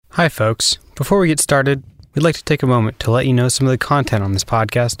Hi, folks. Before we get started, we'd like to take a moment to let you know some of the content on this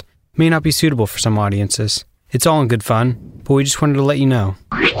podcast may not be suitable for some audiences. It's all in good fun, but we just wanted to let you know.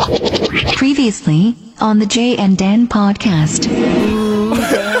 Previously on the Jay and Dan podcast.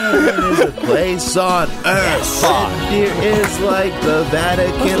 There is a place on Earth. Here is like the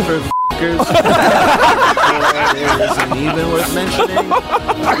Vatican for f***ers. It isn't even worth mentioning.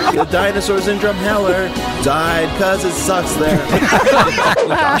 The dinosaurs in Drumheller died because it sucks there.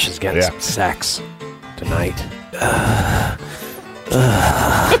 Josh is getting some sex tonight.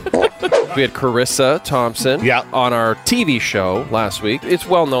 We had Carissa Thompson on our TV show last week. It's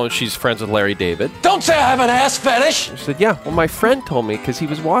well known she's friends with Larry David. Don't say I have an ass fetish! She said, yeah, well, my friend told me because he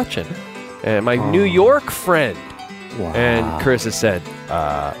was watching. And my New York friend. Wow. And Carissa said,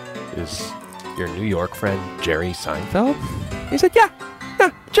 is your New York friend Jerry Seinfeld? He said, yeah,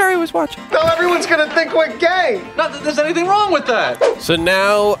 Jerry was watching. Now everyone's going to think we're gay. Not that there's anything wrong with that. So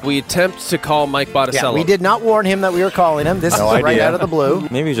now we attempt to call Mike Botticello. Yeah, we did not warn him that we were calling him. This is right out of the blue.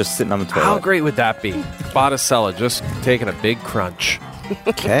 Maybe he's just sitting on the toilet. How great would that be? Botticello just taking a big crunch.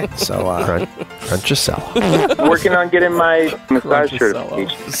 Okay, so Crunchacello. Working on getting my massage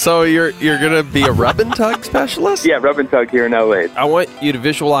certification. So you're gonna be a rub and tug specialist? Yeah, rub and tug here in LA. I want you to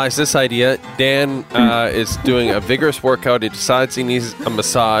visualize this idea. Dan is doing a vigorous workout. He decides he needs a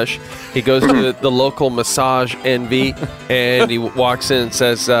massage. He goes to the local massage envy, and he walks in and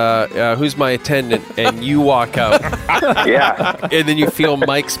says, "Who's my attendant?" And you walk out. Yeah. And then you feel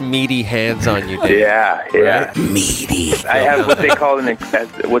Mike's meaty hands on you, Dan. Yeah. Right? Meaty. I have what they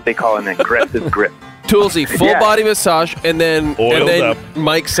call an aggressive grip. Toolsie, full body massage, and then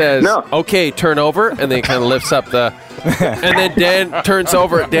Mike says, "Okay, turn over," and then he kind of lifts up the, and then Dan turns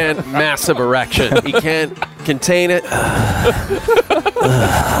over. Dan, massive erection. He can't contain it.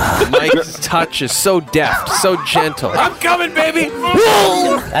 Mike's touch is so deft, so gentle. I'm coming, baby.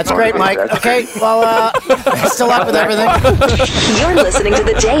 That's great, Mike. Okay, well, still up with everything. You're listening to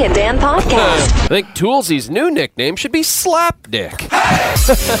the Jay and Dan podcast. I think Toolsie's new nickname should be Slapdick.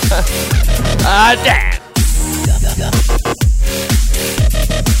 Dan.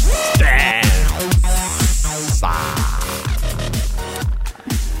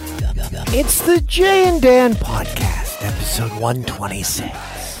 It's the Jay and Dan podcast, episode 126.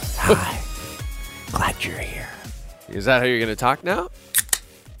 Hi. Glad you're here. Is that how you're going to talk now?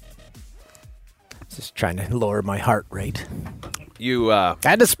 Just trying to lower my heart rate. You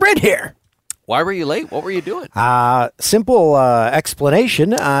had to sprint here. Why were you late? What were you doing? Simple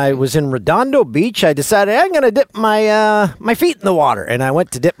explanation. I was in Redondo Beach. I decided I'm going to dip my feet in the water. And I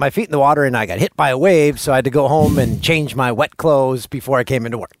went to dip my feet in the water, and I got hit by a wave, so I had to go home and change my wet clothes before I came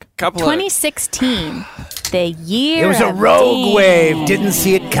into work. 2016, the year It was a rogue wave. Didn't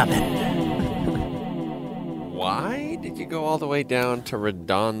see it coming. Why did you go all the way down to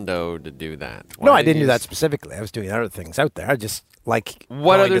Redondo to do that? No, I didn't do that specifically. I was doing other things out there. I just like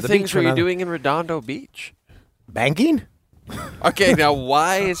what other things were you doing in Redondo Beach? Banking. Okay, now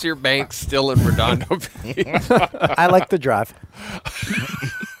why is your bank still in Redondo Beach? I like the drive.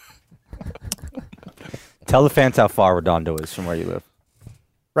 Tell the fans how far Redondo is from where you live.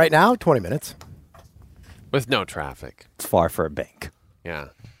 Right now, 20 minutes. With no traffic. It's far for a bank. Yeah.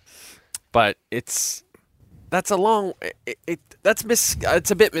 But it's a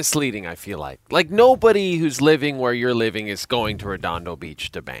bit misleading, I feel like. Like, nobody who's living where you're living is going to Redondo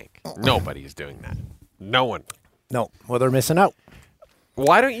Beach to bank. Nobody's doing that. No one. No. Well, they're missing out.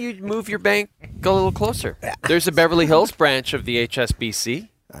 Why don't you move your bank a little closer? Yeah. There's a Beverly Hills branch of the HSBC.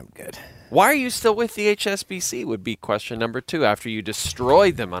 I'm good. Why are you still with the HSBC would be question number 2 after you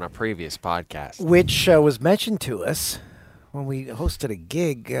destroyed them on a previous podcast. Which was mentioned to us when we hosted a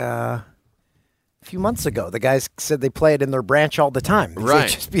gig a few months ago. The guys said they play it in their branch all the time. These right.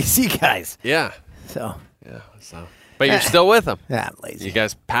 HSBC guys. Yeah. So. But you're still with them. Yeah, I'm lazy. You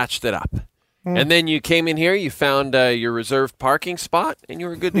guys patched it up. And then you came in here, you found your reserved parking spot, and you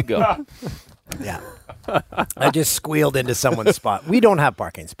were good to go. Yeah. I just squealed into someone's spot. We don't have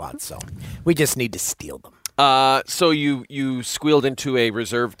parking spots, so we just need to steal them. So you squealed into a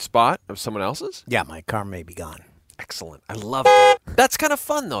reserved spot of someone else's? Yeah, my car may be gone. Excellent. I love that. That's kind of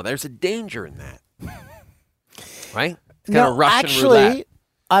fun, though. There's a danger in that. Right? It's kind of Russian roulette.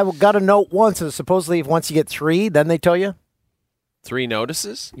 I got a note once, and supposedly once you get 3, then they tell you. 3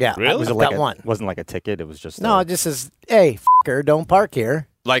 notices? Yeah, really? Was it like one? Wasn't like a ticket. It was just it just says, "Hey, f***er, don't park here."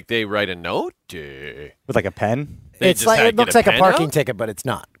 Like they write a note with like a pen. It looks like a parking ticket, but it's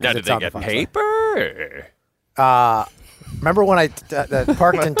not. Now, did they get paper? Remember when I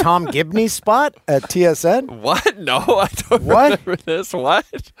parked in Tom Gibney's spot at TSN? What? No, I don't remember this. What?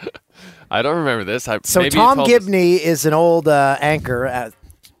 I don't remember this. So Tom Gibney is an old anchor at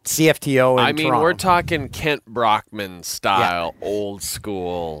CFTO in Toronto. we're talking Kent Brockman style, old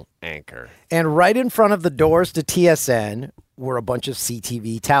school anchor. And right in front of the doors to TSN were a bunch of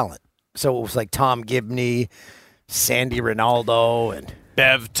CTV talent. So it was like Tom Gibney, Sandy Ronaldo, and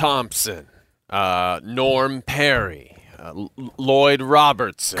Bev Thompson, Norm Perry, Lloyd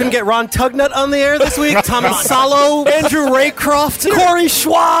Robertson. Couldn't get Ron Tugnut on the air this week. Tommy Salo, Andrew Raycroft, Corey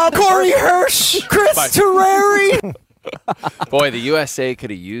Schwab, Corey Hirsch, Chris Terreri. Boy, the USA could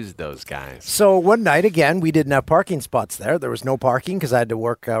have used those guys. So one night, again, we didn't have parking spots there. There was no parking because I had to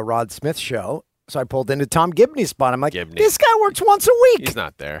work Rod Smith's show. So I pulled into Tom Gibney's spot. I'm like, this guy works once a week. He's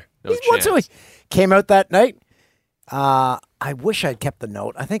not there. No He's chance. once a week. Came out that night. I wish I'd kept the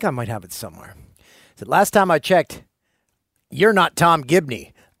note. I think I might have it somewhere. Said, last time I checked, you're not Tom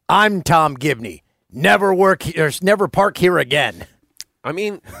Gibney. I'm Tom Gibney. Never park here again. I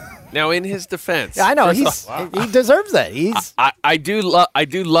mean, now in his defense, I know he deserves that. I do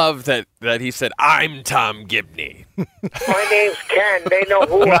love that he said, "I'm Tom Gibney." My name's Ken. They know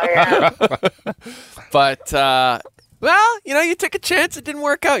who I am. But well, you took a chance. It didn't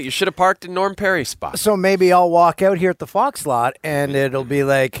work out. You should have parked in Norm Perry's spot. So maybe I'll walk out here at the Fox lot, and it'll be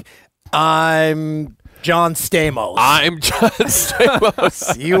like, I'm John Stamos. I'm John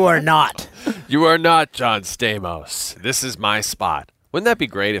Stamos. You are not. You are not John Stamos. This is my spot. Wouldn't that be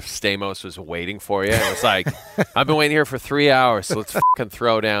great if Stamos was waiting for you? It was like, I've been waiting here for 3 hours, so let's fucking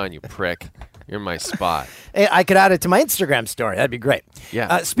throw down, you prick. You're in my spot. Hey, I could add it to my Instagram story. That'd be great.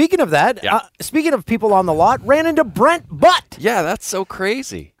 Yeah. Speaking of that, speaking of people on the lot, ran into Brent Butt. Yeah, that's so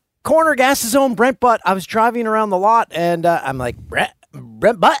crazy. Corner Gas's own Brent Butt. I was driving around the lot, and I'm like, Brent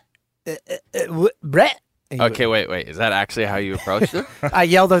Butt? Brent? Okay, wait. Is that actually how you approached it? I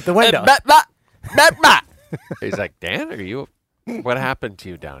yelled out the window. He's like, Dan, what happened to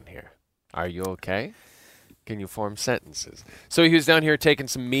you down here? Are you okay? Can you form sentences? So he was down here taking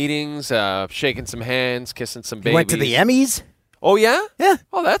some meetings, shaking some hands, kissing some babies. He went to the Emmys. Oh, yeah? Yeah.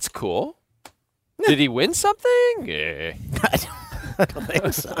 Oh, that's cool. Yeah. Did he win something? Yeah. I don't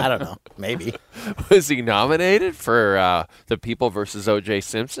think so. I don't know. Maybe. Was he nominated for The People versus O.J.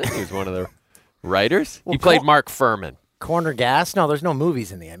 Simpson? He was one of the writers. He played Mark Furman. Corner Gas? No, there's no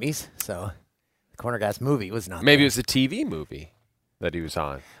movies in the Emmys, so the Corner Gas movie was not Maybe there. it was a TV movie that he was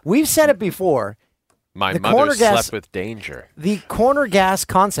on. We've said it before. My mother slept with danger. The Corner Gas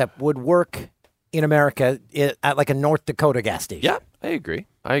concept would work in America at like a North Dakota gas station. Yeah, I agree.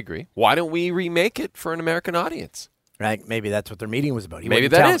 Why don't we remake it for an American audience? Right, maybe that's what their meeting was about. Maybe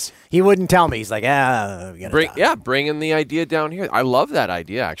that is. He wouldn't tell me. He's like, bringing the idea down here. I love that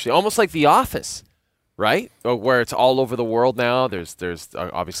idea, actually. Almost like The Office, right? Where it's all over the world now. There's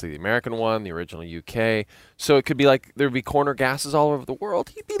obviously the American one, the original UK. So it could be like there'd be Corner Gases all over the world.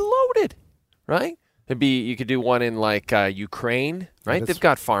 He'd be loaded, right? You could do one in like Ukraine, right? They've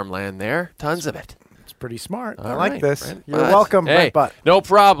got farmland there, tons of it. It's pretty smart. I like this. Brent You're welcome, Brent Butt. No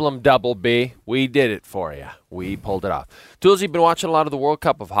problem, Double B. We did it for you. We pulled it off. Toolsie, you've been watching a lot of the World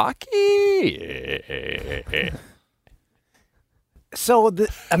Cup of hockey. So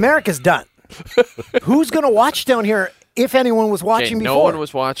America's done. Who's going to watch down here if anyone was watching before? No one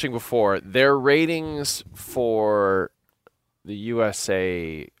was watching before. Their ratings for the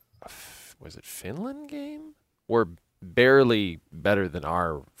USA, was it Finland game? Were barely better than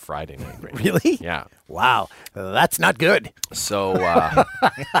our Friday night rating. Really? Yeah. Wow. That's not good. So, yeah.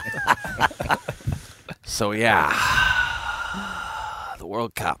 The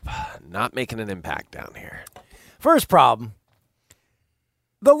World Cup not making an impact down here. First problem,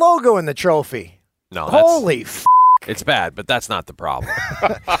 the logo in the trophy. No, Holy it's bad, but that's not the problem.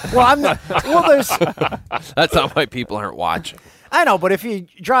 That's not why people aren't watching. I know, but if you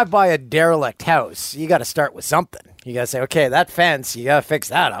drive by a derelict house, you got to start with something. You got to say, okay, that fence, you got to fix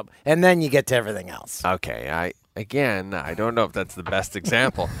that up, and then you get to everything else. Okay, I don't know if that's the best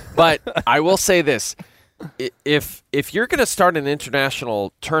example, but I will say this: if you're going to start an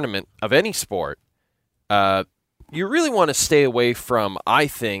international tournament of any sport, you really want to stay away from, I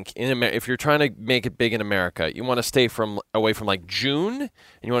think, if you're trying to make it big in America, you want to stay away from like June, and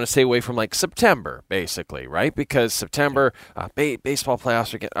you want to stay away from like September, basically, right? Because September, baseball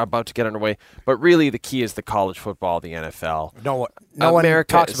playoffs are about to get underway, but really the key is the college football, the NFL. No one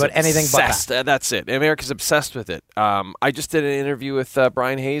talks about anything but that. That's it. America's obsessed with it. I just did an interview with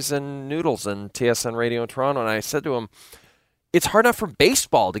Brian Hayes and Noodles and TSN Radio in Toronto, and I said to him, it's hard enough for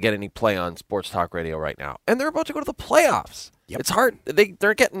baseball to get any play on sports talk radio right now. And they're about to go to the playoffs. Yep. It's hard.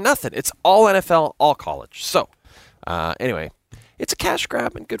 They're getting nothing. It's all NFL, all college. So, anyway, it's a cash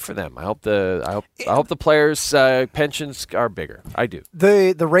grab and good for them. I hope the players' pensions are bigger. I do.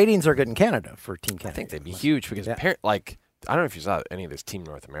 The ratings are good in Canada for Team Canada. I think they'd be huge because I don't know if you saw any of this Team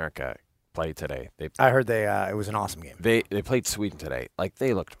North America play today. I heard it was an awesome game. They played Sweden today. Like,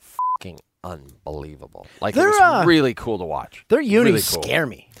 they looked fucking unbelievable. Like, it was really cool to watch. Their unis scare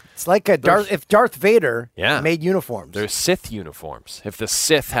me. It's like if Darth Vader made uniforms. They're Sith uniforms. If the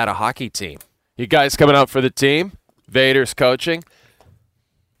Sith had a hockey team. You guys coming out for the team? Vader's coaching.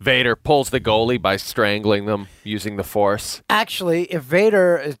 Vader pulls the goalie by strangling them using the Force. Actually, if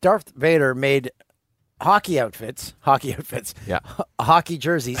Darth Vader made hockey outfits, hockey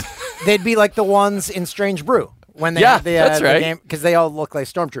jerseys, they'd be like the ones in Strange Brew when they had the game, because they all look like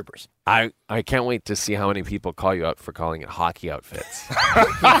stormtroopers. I can't wait to see how many people call you out for calling it hockey outfits.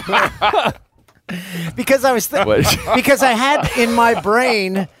 Because I was because I had in my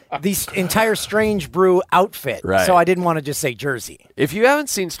brain the entire Strange Brew outfit, so I didn't want to just say jersey. If you haven't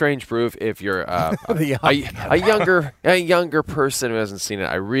seen Strange Brew, if you're a younger person who hasn't seen it,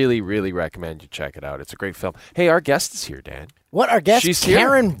 I really, really recommend you check it out. It's a great film. Hey, our guest is here, Dan. What, our guest? She's here.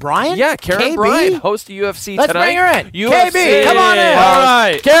 Karyn Bryant? Yeah, Karyn Bryant, host of UFC Let's tonight. Bring her in. UFC. KB, come on in. All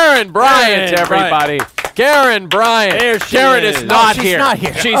right. Karyn Bryant, everybody. Karyn Bryant. Karyn is not here. She's not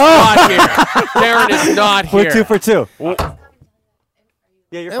here. She's not here. Karyn is not here. We're 2 for 2.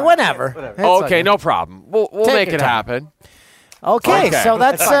 Yeah, you're whatever. Okay, no problem. We'll make it happen. Okay, so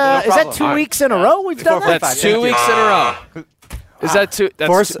that's is that 2 weeks in a row we've done that? That's 2 weeks in a row. Is that two?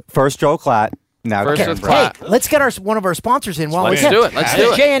 That's first Joe Klatt. Now, hey, let's get one of our sponsors in while we can. Let's do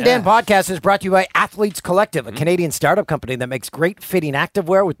it. The Jay and Dan podcast is brought to you by Athletes Collective, a Canadian startup company that makes great fitting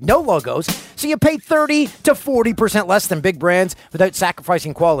activewear with no logos, so you pay 30 to 40% less than big brands without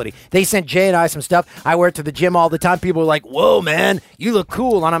sacrificing quality. They sent Jay and I some stuff. I wear it to the gym all the time. People are like, "Whoa, man, you look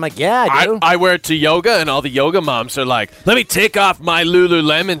cool," and I'm like, "Yeah, I do." I wear it to yoga, and all the yoga moms are like, "Let me take off my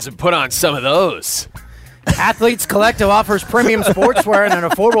Lululemons and put on some of those." Athletes Collective offers premium sportswear at an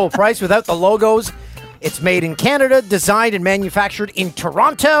affordable price without the logos. It's made in Canada, designed and manufactured in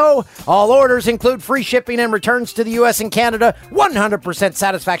Toronto. All orders include free shipping and returns to the U.S. and Canada. 100%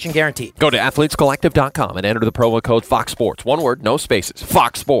 satisfaction guaranteed. Go to athletescollective.com and enter the promo code Fox Sports. One word, no spaces.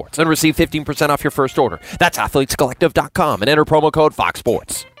 Fox Sports. And receive 15% off your first order. That's athletescollective.com and enter promo code Fox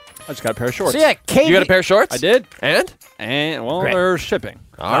Sports. I just got a pair of shorts. So yeah, KB, you got a pair of shorts? I did. And well, they're shipping.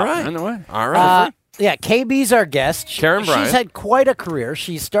 All right. On the way. All right. Yeah, KB's our guest. Karyn Bryant. She's had quite a career.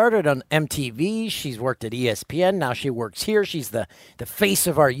 She started on MTV. She's worked at ESPN. Now she works here. She's the face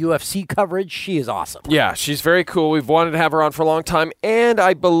of our UFC coverage. She is awesome. Yeah, she's very cool. We've wanted to have her on for a long time. And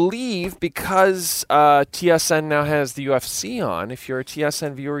I believe because TSN now has the UFC on, if you're a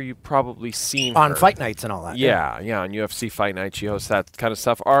TSN viewer, you've probably seen on her. Fight Nights and all that. Yeah, on UFC Fight Night. She hosts that kind of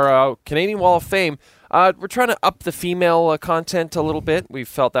stuff. Our Canadian Wall of Fame, we're trying to up the female content a little bit. We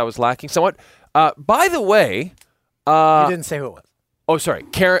felt that was lacking somewhat. By the way, you didn't say who it was. Oh, sorry,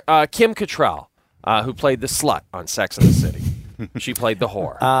 Kim Cattrall, who played the slut on Sex and the City. She played the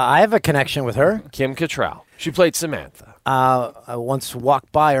whore. I have a connection with her. Kim Cattrall. She played Samantha. I once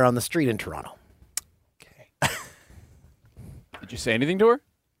walked by her on the street in Toronto. Okay. Did you say anything to her?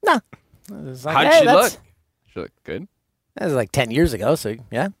 No. How'd she look? She looked good. That was like 10 years ago, so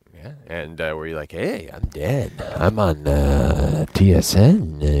yeah. Yeah, and were you like, "Hey, I'm dead. I'm on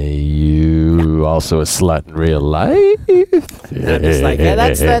TSN. You also a slut in real life?" I'm just like, yeah,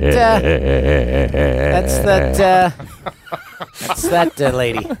 that's that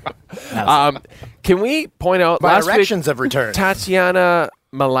lady. Can we point out My last erections week, have returned. Tatiana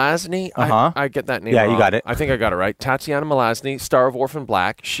Malasny. I get that name wrong. You got it. I think I got it right. Tatiana Malasny, star of Orphan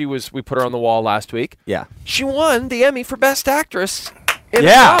Black. We put her on the wall last week. Yeah. She won the Emmy for Best Actress in a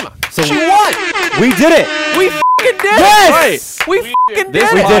drama. So she won. We did it. We fucking did Yes! it. We fucking did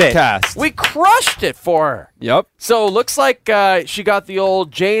this it. We did it. Podcast. We crushed it for her. Yep. So looks like she got the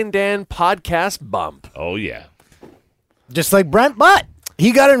old Jay and Dan podcast bump. Oh, yeah. Just like Brent Butt.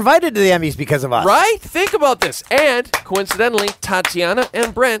 He got invited to the Emmys because of us. Right? Think about this. And coincidentally, Tatiana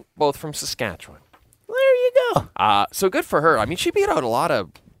and Brent, both from Saskatchewan. There you go. So good for her. I mean, she beat out a lot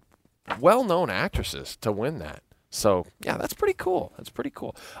of well-known actresses to win that. So, yeah, that's pretty cool.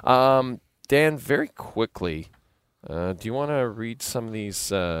 Dan, very quickly, do you want to read some of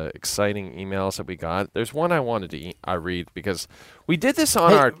these exciting emails that we got? There's one I wanted to read because we did this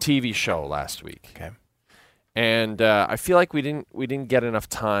on our TV show last week. Okay. And I feel like we didn't get enough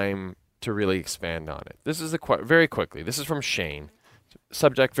time to really expand on it. This is very quickly. This is from Shane.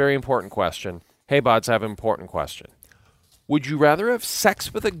 Subject, very important question. Hey, Bods, I have an important question. Would you rather have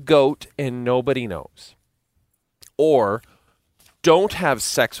sex with a goat and nobody knows? Or don't have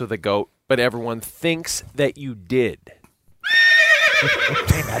sex with a goat, but everyone thinks that you did?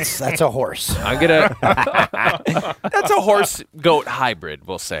 That's a horse. I'm gonna. That's a horse-goat hybrid,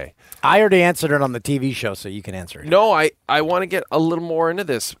 we'll say. I already answered it on the TV show, so you can answer it. No, I want to get a little more into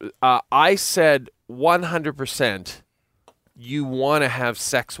this. I said 100% you want to have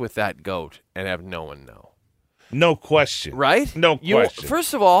sex with that goat and have no one know. No question. Right? No question.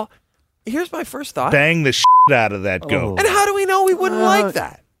 First of all, here's my first thought. Bang the out of that goat. And how do we know we wouldn't like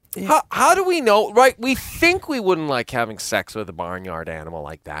that? How do we know? Right? We think we wouldn't like having sex with a barnyard animal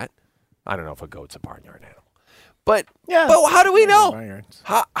like that. I don't know if a goat's a barnyard animal. But how do we know?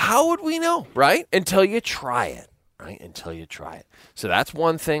 How would we know? Right? Until you try it. Right? Until you try it. So that's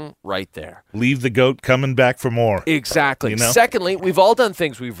one thing right there. Leave the goat coming back for more. Exactly. You know? Secondly, we've all done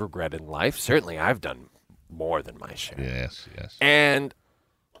things we've regretted in life. Certainly I've done more than my share. Yes. And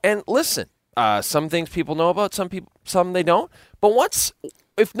listen, some things people know about, some they don't. But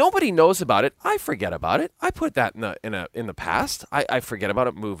if nobody knows about it, I forget about it. I put that in the past. I forget about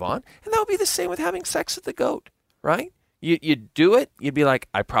it, move on. And that would be the same with having sex with the goat, right? You do it, you'd be like,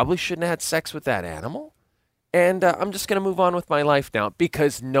 I probably shouldn't have had sex with that animal. And I'm just going to move on with my life now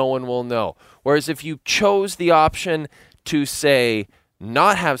because no one will know. Whereas if you chose the option to say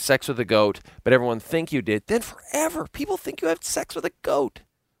not have sex with a goat, but everyone think you did, then forever people think you have sex with a goat.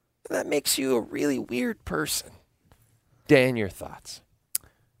 And that makes you a really weird person. Dan, your thoughts?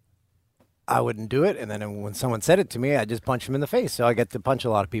 I wouldn't do it, and then when someone said it to me, I just punch them in the face, so I get to punch a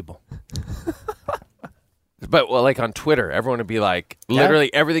lot of people. But like on Twitter, everyone would be like,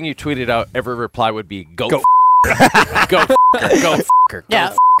 literally everything you tweeted out, every reply would be, go go f***er.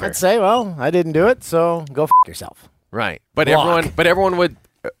 Yeah, I'd say, well, I didn't do it, so go f*** yourself. Right. But Block. everyone would,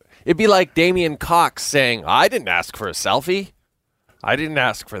 it'd be like Damian Cox saying, I didn't ask for a selfie. I didn't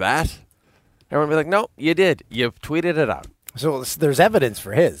ask for that. Everyone would be like, no, you did. You tweeted it out. So there's evidence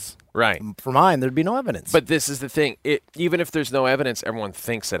for his. Right. For mine, there'd be no evidence. But this is the thing. Even if there's no evidence, everyone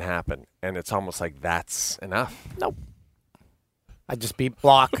thinks it happened. And it's almost like that's enough. Nope. I'd just be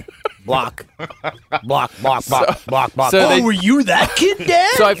block. So were you that kid,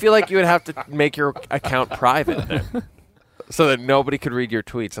 Dad? So I feel like you would have to make your account private then, so that nobody could read your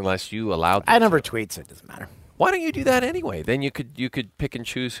tweets unless you allowed them. I never tweet, so it doesn't matter. Why don't you do that anyway? Then you could pick and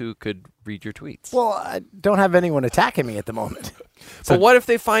choose who could read your tweets. Well, I don't have anyone attacking me at the moment. So what if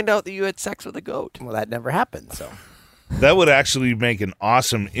they find out that you had sex with a goat? Well, that never happened, so. That would actually make an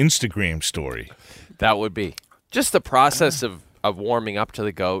awesome Instagram story. That would be. Just the process of warming up to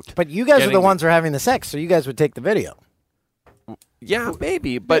the goat. But you guys are the ones who are having the sex, so you guys would take the video. Yeah,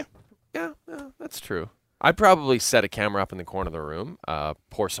 maybe, but yeah, that's true. I'd probably set a camera up in the corner of the room,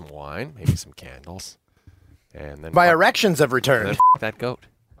 pour some wine, maybe some candles, and then... My erections have returned. And then that goat.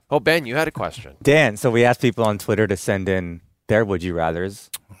 Oh, Ben, you had a question. Dan, so we asked people on Twitter to send in their would you rathers.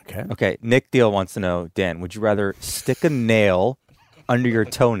 Okay. Nick Deal wants to know, Dan, would you rather stick a nail under your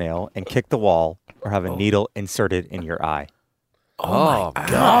toenail and kick the wall or have a needle inserted in your eye? Oh my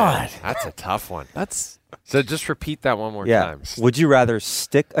God. That's a tough one. So just repeat that one more Yeah. time. Would you rather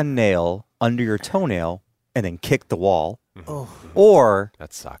stick a nail under your toenail and then kick the wall or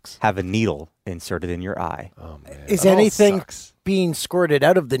that sucks. Have a needle inserted in your eye? Oh, man. Is anything being squirted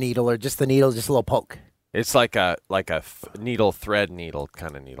out of the needle or just the needle, just a little poke? It's like a needle thread needle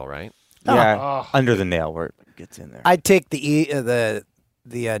kind of needle, right? Yeah, under the nail where it gets in there. I'd take the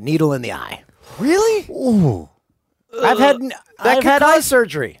needle in the eye. Really? Ooh. I've had eye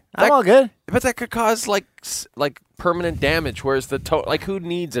surgery. I'm all good. But that could cause like permanent damage. Whereas the like who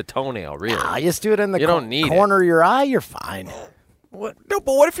needs a toenail really? Nah, just do it in the don't need corner of your eye. You're fine. What? No,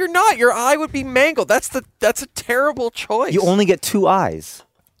 but what if you're not? Your eye would be mangled. That's a terrible choice. You only get 2 eyes.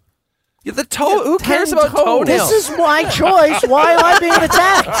 Yeah, who cares about toenails? This is my choice. Why am I being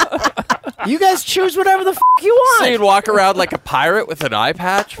attacked? You guys choose whatever the you want. So you'd walk around like a pirate with an eye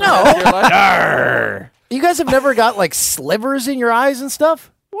patch? No. You guys have never got like slivers in your eyes and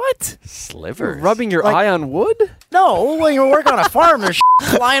stuff? What? Slivers? You're rubbing your eye on wood? No, when you work on a farm, there's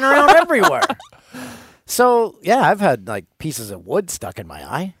flying around everywhere. So, yeah, I've had like pieces of wood stuck in my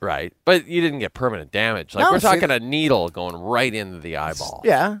eye. Right. But you didn't get permanent damage. Like No, we're see, talking a needle going right into the eyeball.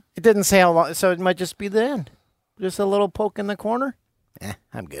 Yeah, it didn't say how long, so it might just be the end. Just a little poke in the corner.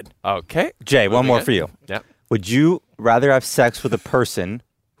 I'm good. Okay. Jay, one more for you. Yep. Would you rather have sex with a person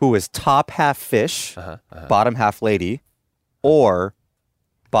who is top half fish, bottom half lady, or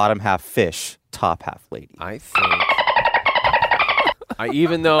bottom half fish, top half lady? I think...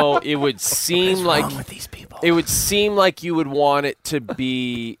 even though it would seem like with these people? It would seem like you would want it to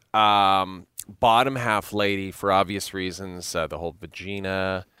be bottom half lady for obvious reasons, the whole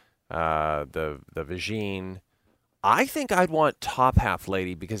vagina, the vagine. I think I'd want top half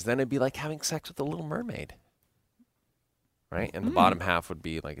lady because then it'd be like having sex with the Little Mermaid. right? And the bottom half would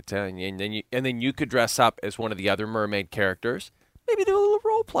be like Italian, and then you could dress up as one of the other mermaid characters. Maybe do a little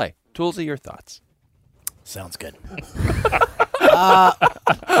role play. Toolsie, your thoughts? Sounds good. Did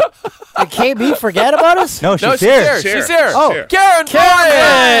KB forget about us? No, she's here. She's here. Oh, Karyn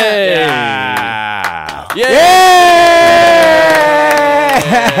Bryant! Yeah.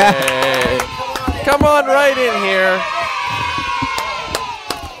 Come on right in here.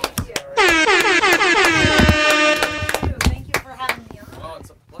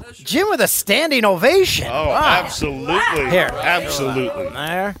 Jim with a standing ovation. Oh, Wow. absolutely. Here. Absolutely.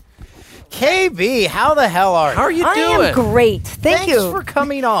 There. KB, how the hell are you? How are you I doing? am great. Thank you. Thanks for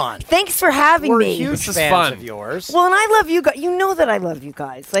coming on. Thanks for having We're me. huge This is fans fun. of yours. Well, and I love you guys. You know that I love you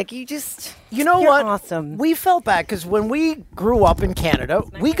guys. Like, you just, You know you're what? awesome. We felt bad because when we grew up in Canada,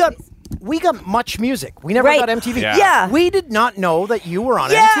 we got Much Music. We never Right. got MTV. Yeah. We did not know that you were on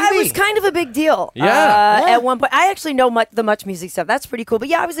Yeah, MTV. it was kind of a big deal. Yeah. At one point, I actually know the Much Music stuff. That's pretty cool. But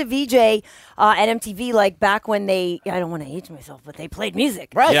yeah, I was a VJ at MTV, like back when I don't want to age myself, but they played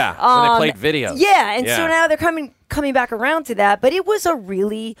music. Right. Yeah, when they played videos. Yeah, and so Yeah. now they're coming back around to that. But it was a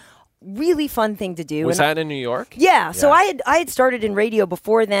really, really fun thing to do. Was And that in New York? Yeah, so I had started in radio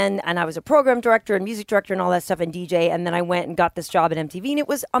before then, and I was a program director and music director and all that stuff and DJ, and then I went and got this job at MTV, and it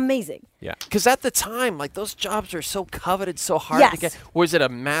was amazing. Yeah, because at the time, like those jobs are so coveted, so hard Yes. to get. Was it a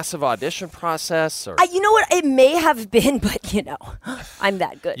massive audition process? Or You know what? It may have been, but I'm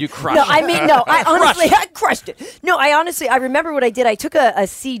that good. You crushed No, it. I mean, no. I honestly, I crushed it. No, I remember what I did. I took a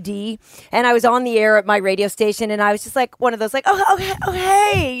CD and I was on the air at my radio station, and I was just like one of those, like, oh,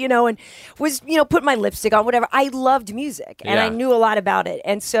 hey, and was putting my lipstick on, whatever. I loved music, and I knew a lot about it,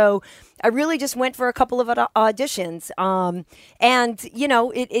 and so I really just went for a couple of auditions, and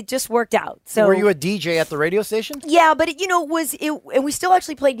it just worked out. So Were you a DJ at the radio station? Yeah, but and we still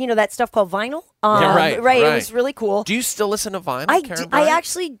actually played that stuff called vinyl. Yeah, right. It was really cool. Do you still listen to vinyl? I Karyn Bryant?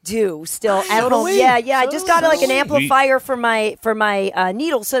 actually do still at So do home. we. Yeah. I So just do got like an we. amplifier for my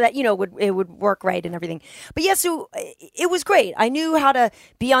needle so that it would work right and everything. But yeah, so it was great. I knew how to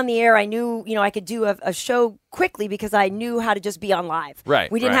be on the air. I knew I could do a show quickly because I knew how to just be on live.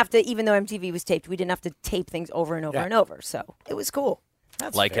 Right. We didn't right. have to, even though MTV was taped, we didn't have to tape things over and over and over. So it was cool.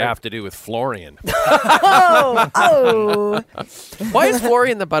 That's like fair. you have to do with Florian. Oh. Why is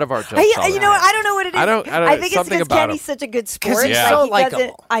Florian the butt of our joke? You know what? I don't know what it is. I think it's something because about Kenny's him. such a good sport. he's Like, so he doesn't-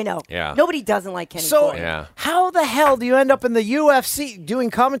 likable. I know. Yeah. Nobody doesn't like Kenny. So, Florian. Yeah. how the hell do you end up in the UFC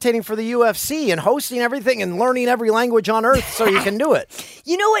doing commentating for the UFC and hosting everything and learning every language on earth so you can do it?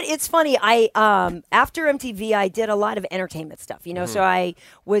 You know what? It's funny. I after MTV, I did a lot of entertainment stuff. So I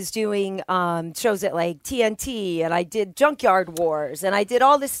was doing shows at like TNT, and I did Junkyard Wars, and I did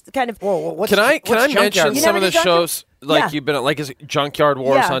all this kind of. Whoa, Can I mention You some never of the did Junkyard? shows like Yeah. you've been at, like is it Junkyard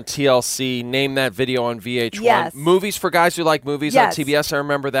Wars Yeah. on TLC? Name That Video on VH1. Yes. Movies for Guys Who Like Movies Yes. on TBS. I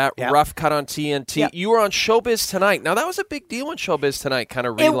remember that. Yep. Rough Cut on TNT. Yep. You were on Showbiz Tonight. Now that was a big deal when Showbiz Tonight kind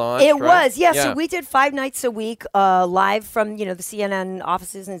of relaunched. It right? was, yeah. So we did 5 nights a week live from the CNN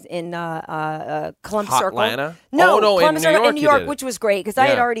offices in Columbus Circle. Hotlanta? No, Oh, no, in Columbus New Circle York in New you York, did it. which was great because I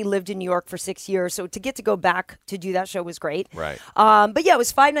had Yeah. already lived in New York for 6 years. So to get to go back to do that show was great. Right. But yeah, it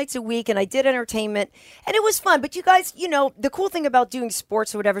was 5 nights a week, and I did entertainment, and it was fun. But you guys, the cool thing about doing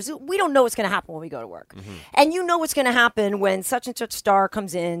sports or whatever is we don't know what's going to happen when we go to work, and you know what's going to happen when such and such star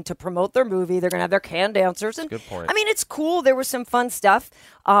comes in to promote their movie. They're going to have their can dancers, and Good point. I mean, it's cool. There was some fun stuff.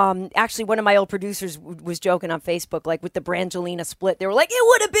 Actually, one of my old producers was joking on Facebook, like with the Brangelina split. They were like, it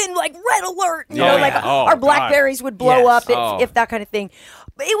would have been like red alert, Yeah. like Oh, our God. Blackberries would blow Yes. up if that kind of thing.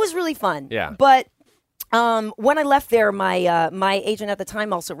 But it was really fun. Yeah. But when I left there, my agent at the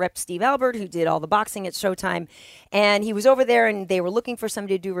time also repped Steve Albert, who did all the boxing at Showtime, and he was over there, and they were looking for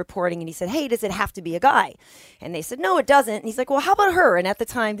somebody to do reporting, and he said, "Hey, does it have to be a guy?" And they said, "No, it doesn't." And he's like, "Well, how about her?" And at the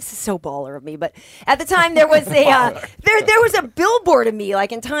time, this is so baller of me, but at the time there was a there was a billboard of me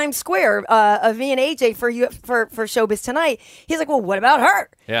like in Times Square of me and AJ for Showbiz Tonight. He's like, "Well, what about her?"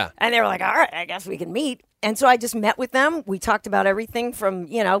 Yeah. And they were like, "All right, I guess we can meet." And so I just met with them. We talked about everything from,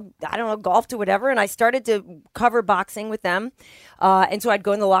 golf to whatever. And I started to cover boxing with them. And so I'd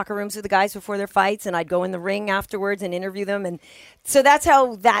go in the locker rooms with the guys before their fights, and I'd go in the ring afterwards and interview them. And so that's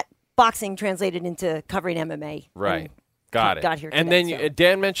how that boxing translated into covering MMA. Right. And Got it. got here and today, then so.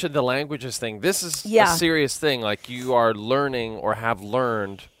 Dan mentioned the languages thing. This is Yeah. a serious thing. Like you are learning or have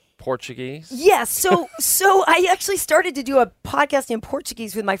learned Portuguese. Yes. So I actually started to do a podcast in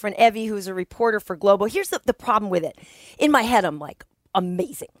Portuguese with my friend Evie, who's a reporter for Globo. Here's the problem with it. In my head, I'm like,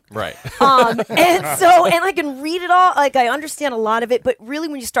 amazing. Right. And I can read it all. Like, I understand a lot of it, but really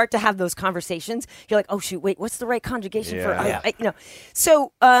when you start to have those conversations, you're like, oh shoot, wait, what's the right conjugation for,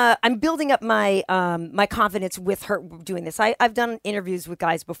 So I'm building up my my confidence with her doing this. I've done interviews with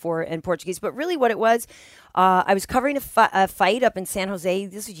guys before in Portuguese, but really what it was, I was covering a fight up in San Jose.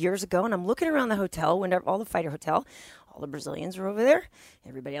 This was years ago, and I'm looking around the hotel, all the fighter hotel. All the Brazilians are over there.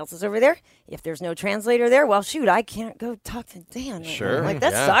 Everybody else is over there. If there's no translator there, well, shoot, I can't go talk to Dan. Sure. Like,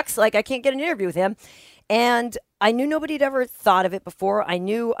 that sucks. Like, I can't get an interview with him. And I knew nobody had ever thought of it before. I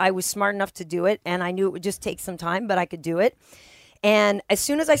knew I was smart enough to do it, and I knew it would just take some time, but I could do it. And as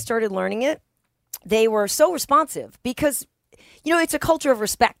soon as I started learning it, they were so responsive because it's a culture of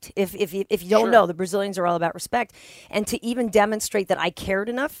respect. If you don't know, the Brazilians are all about respect. And to even demonstrate that I cared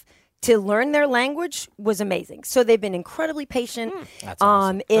enough to learn their language was amazing. So they've been incredibly patient. That's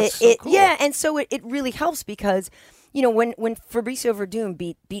awesome. That's so cool. Yeah, and so it really helps because, when Fabricio Verdum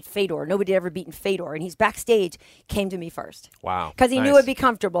beat Fedor, nobody had ever beaten Fedor, and he's backstage, came to me first. Wow. Because he knew it'd be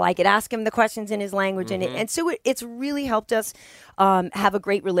comfortable. I could ask him the questions in his language, and so it's really helped us have a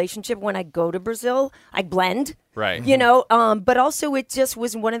great relationship. When I go to Brazil, I blend. Right. But also it just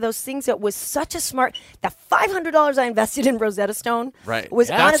was one of those things that was such a smart. The $500 I invested in Rosetta Stone. Right. Was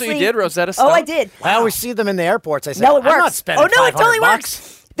That's honestly, what you did, Rosetta Stone? Oh, I did. I always see them in the airports. I say, No, it works. I'm not spending no, it totally $500.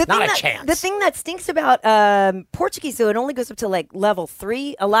 works. Not a chance. The thing that stinks about Portuguese, though, it only goes up to like level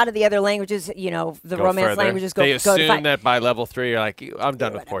 3. A lot of the other languages, the Romance further. languages go They to assume 5. that by level 3, you're like, I'm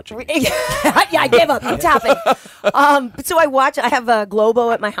done with Portuguese. I gave up. I'm tapping. But so I have a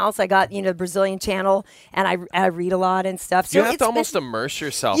Globo at my house. I got, Brazilian channel, and I read a lot and stuff. So you have to almost immerse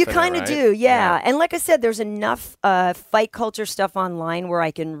yourself You in it, kind of right? do, yeah. And like I said, there's enough fight culture stuff online where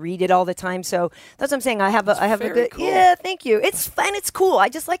I can read it all the time. So that's what I'm saying. I have a good, cool. Yeah, thank you. It's fun. It's cool. I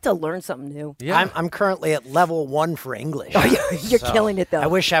just like to learn something new. Yeah. I'm currently at level 1 for English. You're killing it, though. I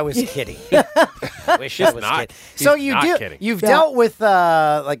wish I was kidding. I wish I was not. kidding. He's So not kidding. you've dealt with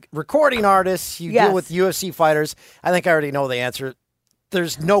like recording artists. You deal with UFC fighters. I think I already know the answer.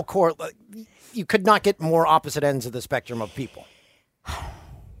 There's no core. You could not get more opposite ends of the spectrum of people.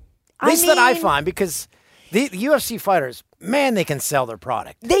 At least that I find, because the UFC fighters, man, they can sell their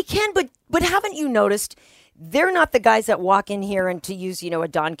product. They can, but haven't you noticed? They're not the guys that walk in here and, to use, a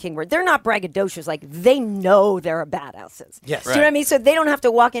Don King word, they're not braggadocious. Like, they know they're badasses. Yes. Do you know what I mean? So they don't have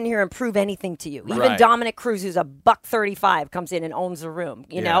to walk in here and prove anything to you. Even Right. Dominic Cruz, who's a $135, comes in and owns the room,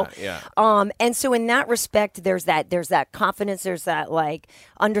 you know? Yeah. And so in that respect, there's that confidence, there's that, like,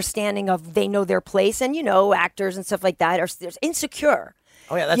 understanding of they know their place. And, actors and stuff like that there's insecure.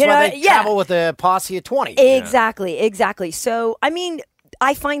 Oh, yeah, that's why they travel with a posse of 20. Exactly. So, I mean,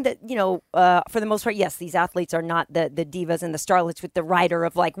 I find that, for the most part, yes, these athletes are not the divas and the starlets with the rider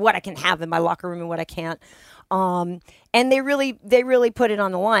of like what I can have in my locker room and what I can't. And they really put it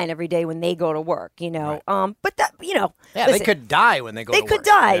on the line every day when they go to work, Right. But that, Yeah, listen, they could die when they go to work.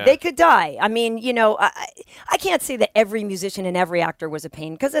 They could die. I mean, I can't say that every musician and every actor was a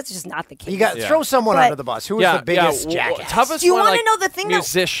pain because that's just not the case. You got to throw someone under the bus. Who was the biggest jackass? Toughest Do you one, want to like, know the thing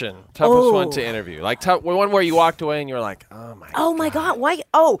musician, toughest one to interview. Like one where you walked away and you were like, oh my God. Why?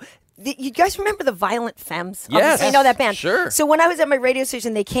 Oh, you guys remember the Violent Femmes? Yes. Obviously, you know that band. Sure. So when I was at my radio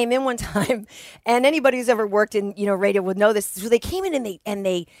station, they came in one time, and anybody who's ever worked in radio would know this. So they came in and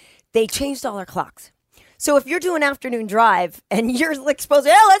they changed all our clocks. So if you're doing afternoon drive and you're like supposed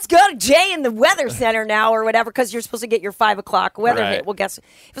to, let's go to Jay in the Weather Center now or whatever, because you're supposed to get your 5 o'clock weather hit. Well, guess it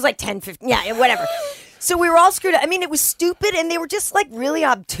was like 10:50. Yeah, whatever. So we were all screwed up. I mean, it was stupid, and they were just like really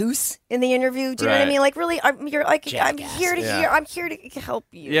obtuse in the interview. Do you know what I mean? Like, really, you're like, I'm here to hear. I'm here to help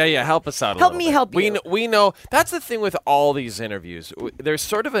you. Yeah. Help us out. Help me help you. We know that's the thing with all these interviews. There's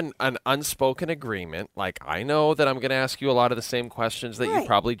sort of an unspoken agreement. Like, I know that I'm going to ask you a lot of the same questions that you've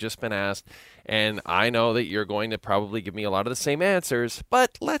probably just been asked, and I know that you're going to probably give me a lot of the same answers.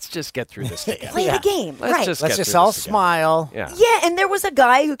 But let's just get through this together. Play the game. Let's just all smile. Yeah. Yeah, and there was a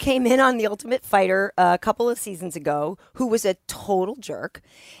guy who came in on The Ultimate Fighter a couple of seasons ago who was a total jerk.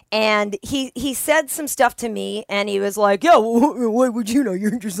 And he said some stuff to me, and he was like, "Yo, what would you know?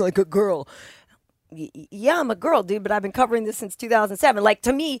 You're just like a girl." Yeah, I'm a girl, dude, but I've been covering this since 2007. Like,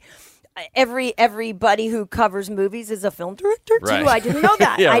 to me, everybody who covers movies is a film director, too. Right. I didn't know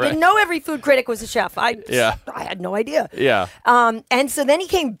that. I didn't know every food critic was a chef. I had no idea. Yeah. And so then he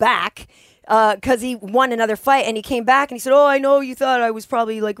came back because he won another fight, and he came back and he said, "Oh, I know you thought I was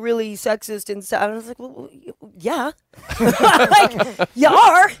probably like really sexist and stuff." And I was like, "Well, yeah, like you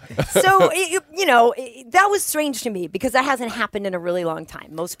are." So that was strange to me because that hasn't happened in a really long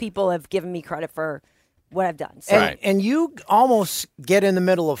time. Most people have given me credit for what I've done. So. And you almost get in the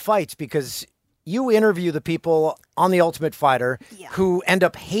middle of fights because you interview the people on The Ultimate Fighter who end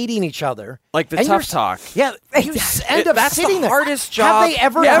up hating each other. Like the And tough talk. Yeah, you end up That's sitting the there. hardest job Have they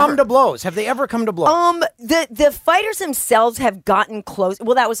ever come to blows? Have they ever come to blows? The fighters themselves have gotten close.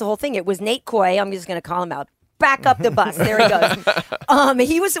 Well, that was the whole thing. It was Nate Coy. I'm just going to call him out. Back up the bus. There he goes.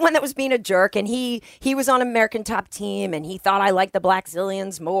 He was the one that was being a jerk, and he was on American Top Team, and he thought I liked the Black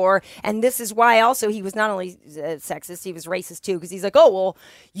Zillions more. And this is why also he was not only sexist, he was racist too, because he's like, oh, well,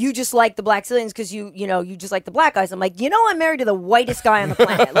 you just like the Black Zillions because you just like the black guys. I'm like, I'm married to the whitest guy on the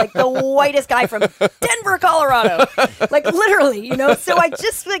planet, like the whitest guy from Denver, Colorado, like literally, So I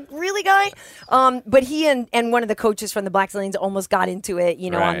just like, really, guy. But he and one of the coaches from the Black Zillions almost got into it,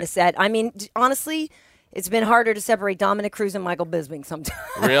 on the set. I mean, honestly. It's been harder to separate Dominic Cruz and Michael Bisping sometimes.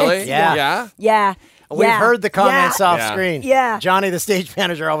 Really? Yeah. Yeah. We've heard the comments off screen. Yeah. Johnny, the stage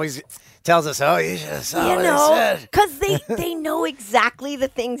manager, always tells us, "Oh, you should have saw what I said." Because they know exactly the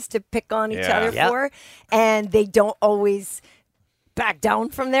things to pick on each other Yep. for, and they don't always back down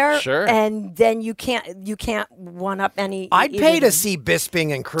from there. Sure. And then you can't one up any. I'd either pay to of them. see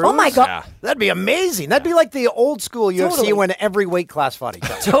Bisping and Cruz. Oh my God. Yeah. That'd be amazing. That'd be like the old school UFC Totally. when every weight class fought each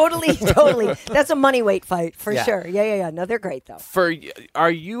other. Totally. That's a money weight fight for Yeah. sure. Yeah. No, they're great though.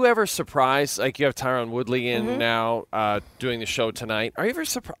 Are you ever surprised? Like you have Tyron Woodley in Mm-hmm. now doing the show tonight. Are you ever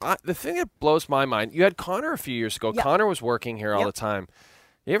surprised? The thing that blows my mind, you had Connor a few years ago. Yep. Connor was working here all the time.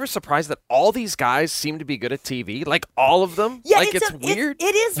 You ever surprised that all these guys seem to be good at TV? Like all of them? Yeah, like it's weird.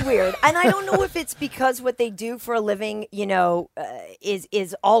 It is weird, and I don't know if it's because what they do for a living,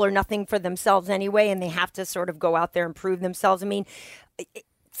 is all or nothing for themselves anyway, and they have to sort of go out there and prove themselves. I mean.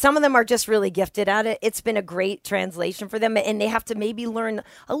 Some of them are just really gifted at it. It's been a great translation for them, and they have to maybe learn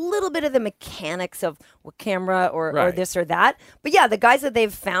a little bit of the mechanics of what camera or this or that. But yeah, the guys that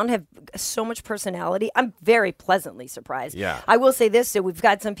they've found have so much personality. I'm very pleasantly surprised. Yeah. I will say this, so we've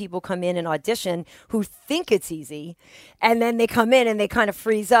got some people come in and audition who think it's easy, and then they come in and they kind of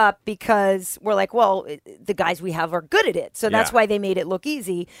freeze up because we're like, well, the guys we have are good at it. So that's why they made it look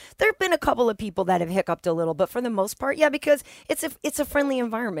easy. There have been a couple of people that have hiccuped a little, but for the most part, because it's a friendly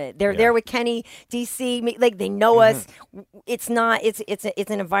environment. They're there with Kenny, DC, like they know us. It's not. It's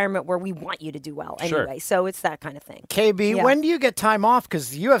an environment where we want you to do well anyway. So it's that kind of thing. KB, when do you get time off?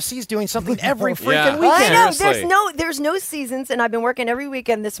 Because UFC's doing something every freaking weekend. I know. There's no seasons, and I've been working every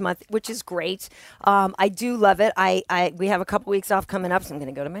weekend this month, which is great. I do love it. We have a couple weeks off coming up, so I'm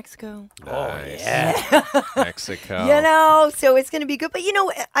going to go to Mexico. Nice. Mexico. So it's going to be good. But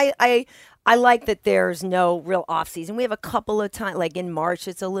I like that there's no real off season. We have a couple of times, like in March,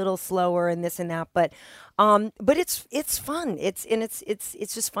 it's a little slower and this and that, but it's fun. It's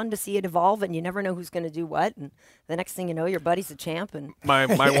just fun to see it evolve, and you never know who's going to do what. And the next thing you know, your buddy's a champ, and My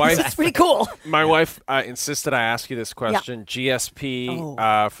wife. it's pretty cool. My wife insisted I ask you this question.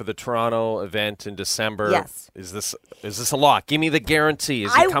 GSP for the Toronto event in December. Yes. Is this a lock? Give me the guarantee.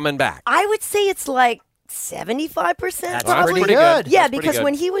 Is he coming back? I would say it's like 75%. That's probably. pretty good. Yeah, That's pretty because good.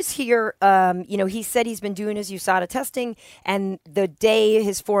 when he was here, he said he's been doing his USADA testing, and the day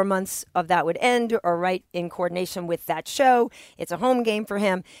his 4 months of that would end, or right in coordination with that show, it's a home game for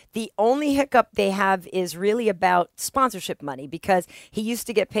him. The only hiccup they have is really about sponsorship money, because he used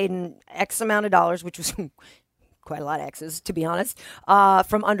to get paid an X amount of dollars, which was quite a lot of X's, to be honest,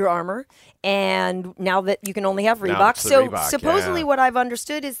 from Under Armour. And now that you can only have Reebok. it's the So Reebok, supposedly what I've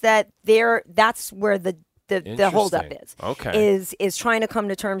understood is that that's where the holdup is. Okay. Is trying to come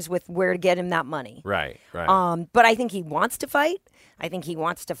to terms with where to get him that money. Right. But I think he wants to fight. I think he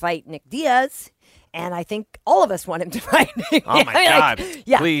wants to fight Nick Diaz. And I think all of us want him to fight. Oh, my God.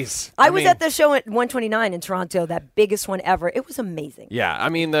 Yeah. Please. I was at the show at 129 in Toronto, that biggest one ever. It was amazing. Yeah. I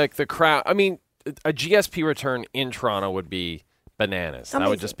mean, the crowd. I mean, a GSP return in Toronto would be bananas. Amazing. That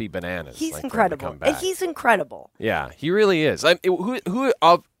would just be bananas. He's like, for him to incredible. come back. He's incredible. Yeah, he really is. Who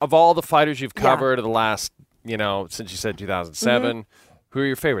of all the fighters you've covered of the last, since you said 2007, who are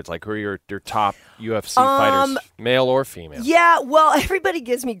your favorites? Like, who are your top UFC fighters, male or female? Yeah, well, everybody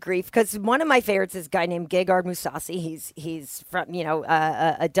gives me grief because one of my favorites is a guy named Gegard Mousasi. He's from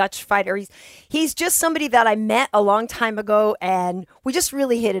a Dutch fighter. He's just somebody that I met a long time ago, and we just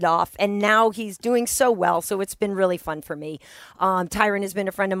really hit it off. And now he's doing so well, so it's been really fun for me. Tyron has been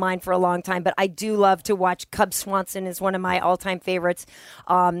a friend of mine for a long time, but I do love to watch. Cub Swanson is one of my all-time favorites.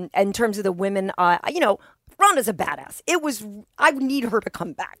 In terms of the women, Ronda's a badass. I need her to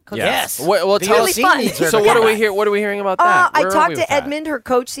come back. Yes. Well, tell really us. fun. So what are we here? What are we hearing about that? I Where are talked we to with that? Edmund, her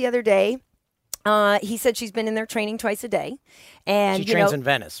coach, the other day. He said she's been in there training twice a day, and She trains in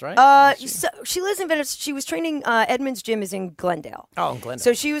Venice, right? So she lives in Venice. She was training. Edmund's gym is in Glendale. Oh, in Glendale.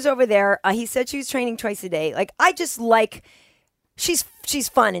 So she was over there. He said she was training twice a day. Like, I just like. she's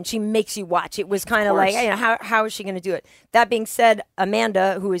fun and she makes you watch. It was kind of like, how is she going to do it? That being said,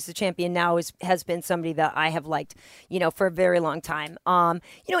 Amanda, who is the champion now, has been somebody that I have liked, for a very long time.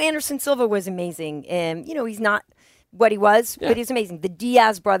 Anderson Silva was amazing, and he's not what he was, but he's amazing. The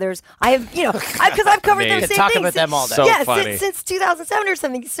Diaz brothers, I have, because I've covered them same talk things. about them all day. So yeah, funny. Since 2007 or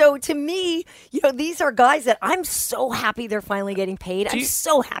something. So to me, these are guys that I'm so happy they're finally getting paid. I'm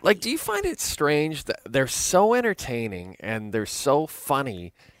so happy. Like, do you find it strange that they're so entertaining and they're so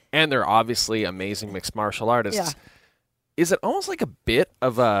funny, and they're obviously amazing mixed martial artists? Yeah. Is it almost like a bit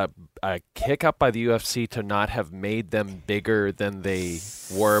of a kick up by the UFC to not have made them bigger than they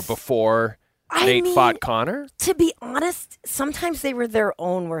were before Nate fought Conor? To be honest, sometimes they were their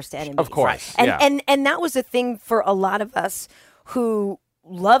own worst enemies. Of course. And that was a thing for a lot of us who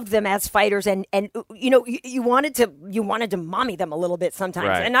loved them as fighters, and you wanted to mommy them a little bit sometimes.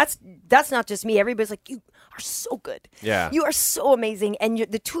 Right. And that's not just me. Everybody's like, you are so good. Yeah. You are so amazing, and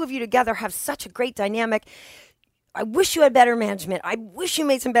the two of you together have such a great dynamic. I wish you had better management. I wish you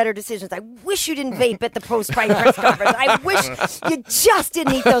made some better decisions. I wish you didn't vape at the post-fight press conference. I wish you just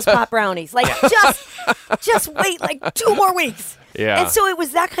didn't eat those pop brownies. Like, just wait like 2 more weeks. Yeah. And so it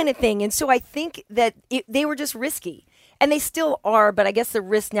was that kind of thing. And so I think that they were just risky. And they still are, but I guess the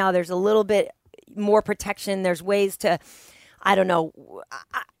risk now, there's a little bit more protection. There's ways to, I don't know.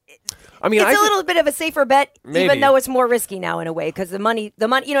 I mean, it's a little bit of a safer bet, Maybe. even though it's more risky now in a way, because the money, you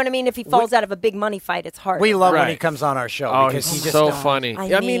know what I mean? If he falls out of a big money fight, it's hard. We love when he comes on our show. Oh, because he's he just so funny. I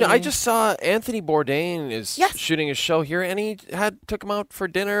I just saw Anthony Bourdain is shooting a show here, and he took him out for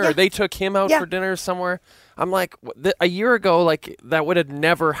dinner, or they took him out for dinner somewhere. I'm like, a year ago, like, that would have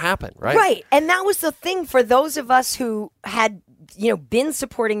never happened, right? Right, and that was the thing for those of us who had been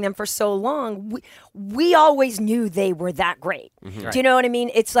supporting them for so long. We always knew they were that great. Mm-hmm. Do you know what I mean?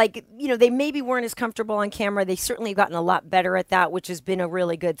 It's like, they maybe weren't as comfortable on camera. They certainly have gotten a lot better at that, which has been a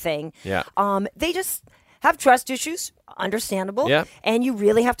really good thing. Yeah. They just have trust issues, understandable. Yeah. And you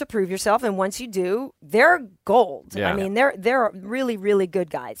really have to prove yourself. And once you do, they're gold. Yeah. I mean, they're really, really good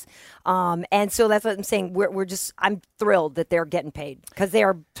guys. And so that's what I'm saying. I'm thrilled that they're getting paid because they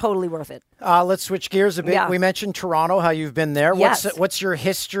are totally worth it. Let's switch gears a bit. Yeah. We mentioned Toronto, how you've been there. Yes. What's your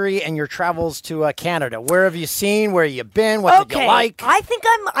history and your travels to Canada? Where have you seen? Where have you been? What did you like? I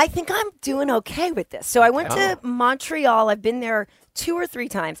think I'm doing okay with this. So I went to Montreal. I've been there 2 or 3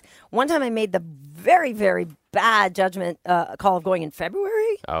 times. One time I made the very, very bad judgment call of going in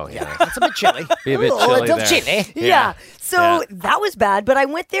February. Oh, yeah. That's a bit chilly. Be a bit A chilly little there. chilly. Yeah. So that was bad. But I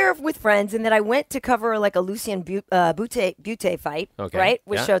went there with friends, and then I went to cover like a Lucien Butte fight, Okay. right,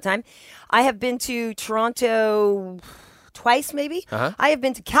 with Yeah. Showtime. I have been to Toronto twice, maybe. Uh-huh. I have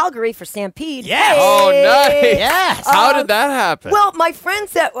been to Calgary for Stampede. Yes. Oh, nice. Yes. How did that happen? Well, my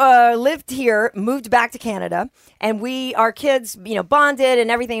friends that lived here moved back to Canada, and our kids, bonded and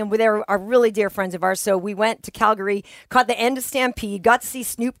everything, and they are really dear friends of ours. So we went to Calgary, caught the end of Stampede, got to see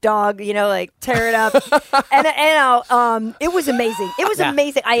Snoop Dogg, tear it up, and it was amazing. It was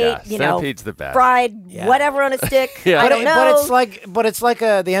amazing. I ate, Stampede's the best. fried whatever on a stick. Yeah. I don't know. But it's like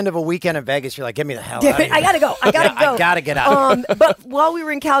the end of a weekend in Vegas. You're like, get me the hell out of here. I gotta go. I gotta get out. But while we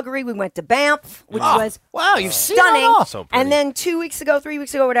were in Calgary, we went to Banff, which was wow, you've seen it stunning. all. So pretty. And then 3 weeks ago,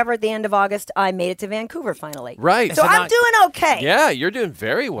 whatever, at the end of August, I made it to Vancouver finally. Right. So I'm doing okay. Yeah, you're doing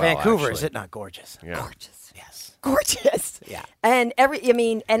very well. Vancouver, actually. is it not gorgeous? Yeah. Gorgeous. Yes. Gorgeous. Yeah. And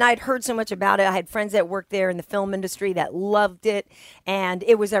and I'd heard so much about it. I had friends that worked there in the film industry that loved it, and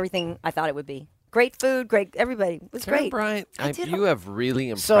it was everything I thought it would be. Great food, great everybody. It was Karyn great. Bryant, I did you have really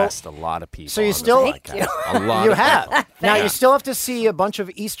impressed a lot of people. So you on still this podcast. A lot you of have people. now. Yeah. You still have to see a bunch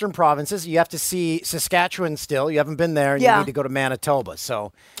of eastern provinces. You have to see Saskatchewan still. You haven't been there, and you need to go to Manitoba.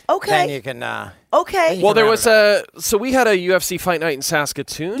 So then you can. Okay. Well, there was so we had a UFC fight night in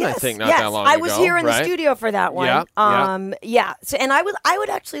Saskatoon. I think not that long ago. I was here in the right? studio for that one. Yeah. So, and I would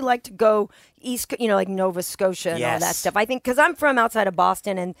actually like to go east, like Nova Scotia and all that stuff. I think because I'm from outside of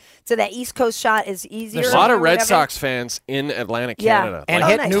Boston, and so that East Coast shot is easier. There's a lot of or Red whatever. Sox fans in Atlantic, Canada, and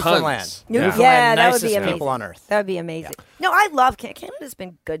like hit Newfoundland. tons. Yeah, that would be nicest amazing. people on earth. That would be amazing. No, I love Canada. Canada's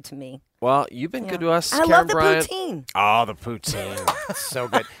been good to me. Well, you've been good to us, I Karyn love the Bryant. poutine. Oh, the poutine. So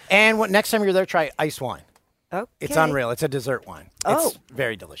good. And next time you're there, try ice wine. Okay. It's unreal. It's a dessert wine. It's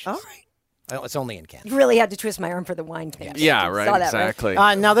very delicious. All right. It's only in Canada. You really had to twist my arm for the wine thing. Yeah, You right, saw that, exactly.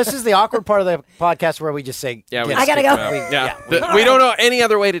 Now, this is the awkward part of the podcast where we just say, Yeah, I gotta go. We don't know any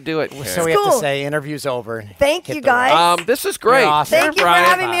other way to do it. So we have to say, interview's over. Thank you, guys. This is great. You're awesome. Thank you for Bryant,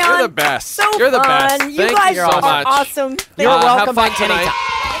 having me You're on. the best. So You're the fun. best. You Thank guys you so are much. awesome. You're welcome have fun back tonight. anytime.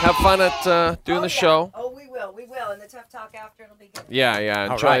 Have fun at doing the show. Oh, we will. We will. And the tough talk after, it'll be good.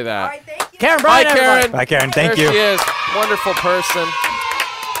 Yeah. Enjoy right. that. All right, thank you. Karyn Bryant, Bye, everybody. Karen. Bye, Karen. Thank there you. she is. Wonderful person.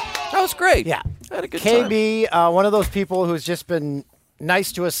 That was great. Yeah. I had a good time. KB, one of those people who's just been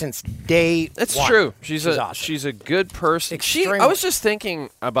nice to us since day It's one. true. She's awesome. She's a good person. Extremely. I was just thinking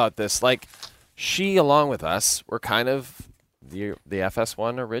about this. Like, she, along with us, were kind of the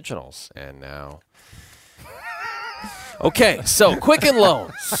FS1 originals, and now. Okay, so Quicken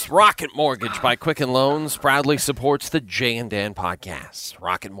Loans. Rocket Mortgage by Quicken Loans proudly supports the Jay and Dan podcast.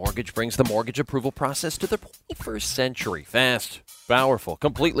 Rocket Mortgage brings the mortgage approval process to the 21st century. Fast, powerful,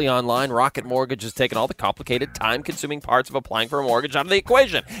 completely online. Rocket Mortgage has taken all the complicated, time-consuming parts of applying for a mortgage out of the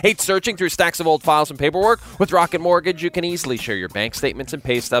equation. Hate searching through stacks of old files and paperwork? With Rocket Mortgage, you can easily share your bank statements and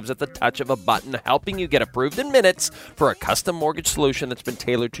pay stubs at the touch of a button, helping you get approved in minutes for a custom mortgage solution that's been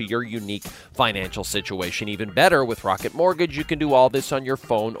tailored to your unique financial situation. Even better, with Rocket Mortgage, you can do all this on your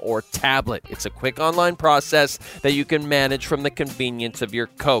phone or tablet. It's a quick online process that you can manage from the convenience of your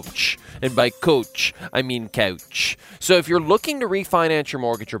couch. And by coach, I mean couch. So if you're looking to refinance your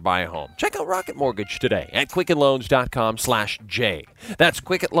mortgage or buy a home, check out Rocket Mortgage today at quickenloans.com/J. That's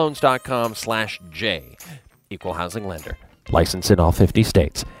quickenloans.com/J. Equal housing lender. Licensed in all 50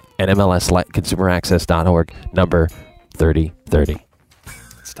 states. NMLS consumeraccess.org, number 3030.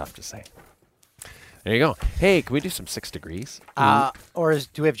 It's tough to say. There you go. Hey, can we do some 6 degrees? Do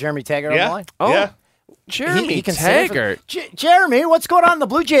we have Jeremy Taggart on the line? Oh, Yeah. Jeremy He can say it for- Taggart. Jeremy, what's going on in the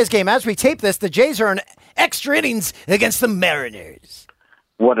Blue Jays game? As we tape this, the Jays are in extra innings against the Mariners.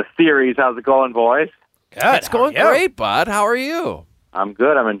 What a series. How's it going, boys? Good. It's going great, bud. How are you? I'm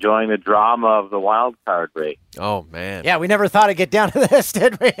good. I'm enjoying the drama of the wild card race. Oh, man. Yeah, we never thought it'd get down to this,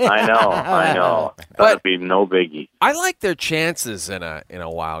 did we? I know. That'd be no biggie. I like their chances in a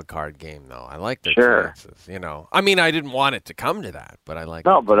wild card game, though. I like their Sure. chances. I mean, I didn't want it to come to that, but I like.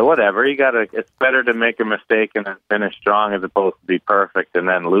 No, but whatever. It's better to make a mistake and then finish strong as opposed to be perfect and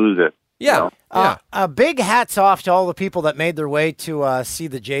then lose it. Yeah. Big hats off to all the people that made their way to see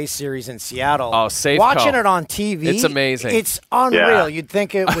the Jays series in Seattle. Oh, Safeco. Watching it on TV. It's amazing. It's unreal. Yeah. You'd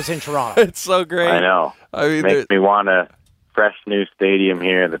think it was in Toronto. It's so great. I know. I mean, Makes me want a fresh new stadium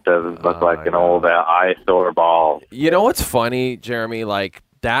here that doesn't look like an old eyesore ball. You know what's funny, Jeremy? Like,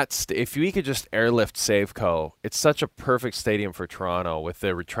 if we could just airlift Safeco, it's such a perfect stadium for Toronto with the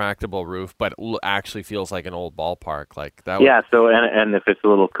retractable roof, but it actually feels like an old ballpark. Like that. Yeah. So and if it's a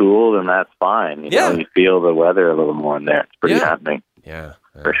little cool, then that's fine. You know, you feel the weather a little more in there. It's pretty happening. Yeah.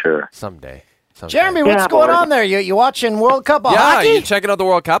 For sure. Someday. Jeremy, what's going on there? You watching World Cup of Yeah, hockey? you checking out the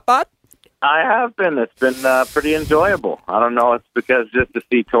World Cup, bud? I have been. It's been pretty enjoyable. I don't know. It's because just to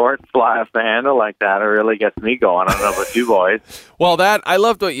see Torts fly off the handle like that, it really gets me going. I don't know about you boys. Well, I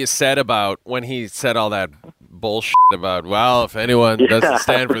loved what you said about when he said all that bullshit about, well, if anyone doesn't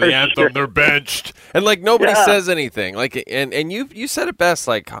stand for the anthem, they're benched. And, like, nobody says anything. Like, and you said it best.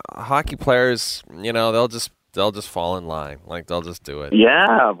 Like, hockey players, they'll just fall in line. Like, they'll just do it.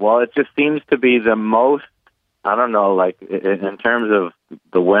 Yeah. Well, it just seems to be the most, I don't know, like in terms of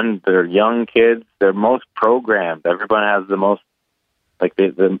when they're young kids, they're most programmed. Everyone has the most, like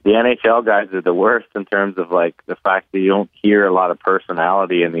the NHL guys are the worst in terms of like the fact that you don't hear a lot of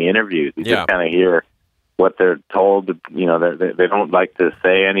personality in the interviews. You just kind of hear what they're told. They don't like to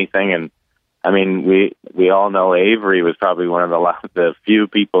say anything. And I mean, we all know Avery was probably one of the few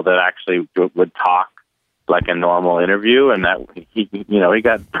people that actually would talk like a normal interview, and that he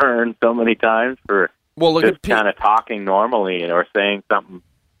got burned so many times for. Well, look just kind of talking normally or saying something,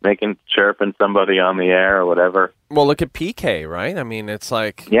 chirping somebody on the air or whatever. Well, look at PK, right? I mean, it's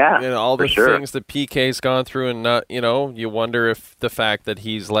like all the things that PK's gone through, and you wonder if the fact that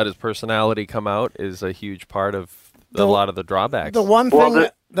he's let his personality come out is a huge part of a lot of the drawbacks.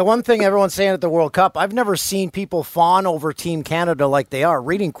 The one thing everyone's saying at the World Cup, I've never seen people fawn over Team Canada like they are.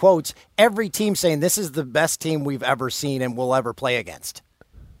 Reading quotes, every team saying this is the best team we've ever seen and will ever play against.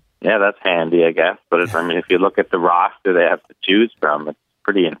 Yeah, that's handy, I guess. But if you look at the roster they have to choose from, it's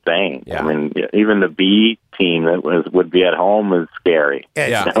pretty insane. Yeah. I mean, even the B team that would be at home is scary.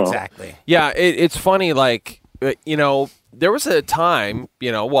 Yeah, exactly. Yeah, it's funny. Like, there was a time,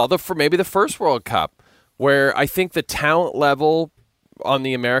 for maybe the first World Cup, where I think the talent level on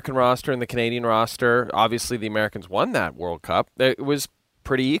the American roster and the Canadian roster, obviously the Americans won that World Cup. It was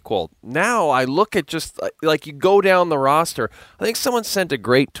pretty equal. Now I look at just like you go down the roster. I think someone sent a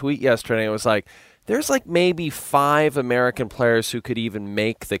great tweet yesterday. It was like, there's like maybe 5 American players who could even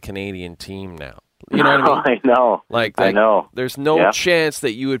make the Canadian team now. You know what I mean? I know. I know. There's no chance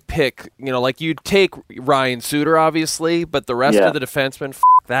that you would pick, like you'd take Ryan Suter, obviously, but the rest of the defensemen,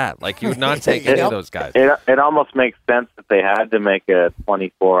 that. Like, you would not take any of those guys. It almost makes sense that they had to make a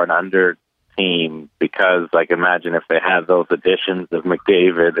 24 and under team because, like, imagine if they had those additions of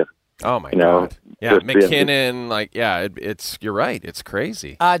McDavid. And, oh my you know, God! Yeah, McKinnon. Like, yeah, it's you're right. It's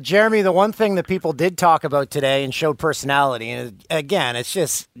crazy. Jeremy, the one thing that people did talk about today and showed personality, and again, it's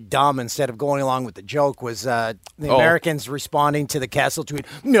just dumb instead of going along with the joke, was the Americans responding to the Kessel tweet.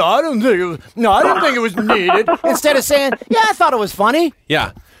 No, I didn't think it was needed. Instead of saying, yeah, I thought it was funny.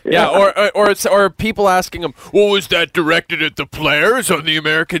 Yeah. Yeah, or people asking him, well, was that directed at the players on the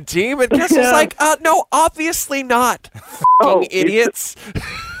American team? And Kessel's like, no, obviously not. F***ing idiots.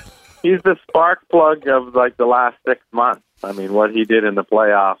 He's the spark plug of, like, the last 6 months. I mean, what he did in the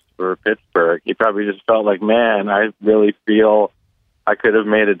playoffs for Pittsburgh, he probably just felt like, man, I really feel I could have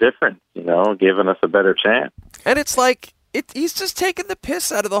made a difference, you know, given us a better chance. And it's like, he's just taking the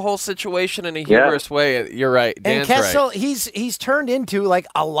piss out of the whole situation in a humorous way. You're right. Dan's and Kessel, right. he's turned into like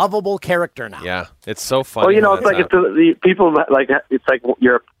a lovable character now. Yeah, it's so funny. Well, you know, it's like the people like it's like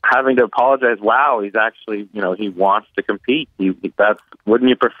you're having to apologize. Wow, he's actually, you know, he wants to compete. Wouldn't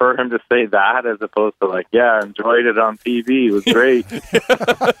you prefer him to say that as opposed to like, yeah, I enjoyed it on TV. It was great.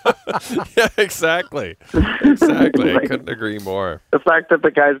 Yeah, exactly. Exactly. Like, I couldn't agree more. The fact that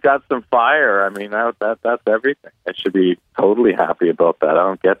the guy's got some fire, I mean, that's everything. I should be totally happy about that. I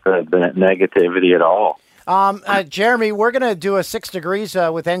don't get the negativity at all. Jeremy, we're going to do a 6 Degrees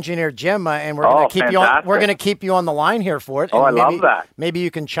with Engineer Jim, and we're going to keep you on. We're going to keep you on the line here for it. Oh, I love that. Maybe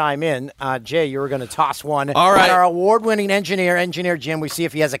you can chime in. Jay, you were going to toss one. All right. Our award-winning Engineer Jim. We see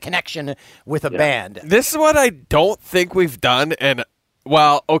if he has a connection with a band. This is what I don't think we've done. And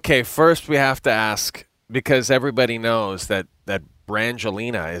well, okay. First, we have to ask because everybody knows that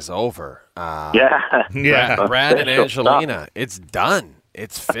Brangelina is over. Brad and Angelina, it's done.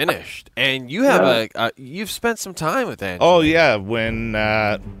 It's finished, and you have you've spent some time with Angie. Oh yeah, when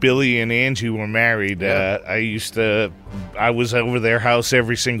Billy and Angie were married, I was over their house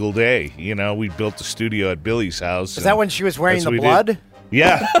every single day. You know, we built a studio at Billy's house. Is that when she was wearing the blood? Did.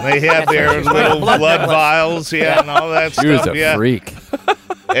 Yeah, they had their little blood vials, and all that stuff. She was a freak,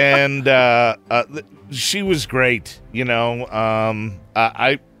 and she was great. You know,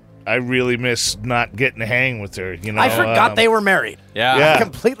 I really miss not getting to hang with her. You know, I forgot they were married. Yeah, I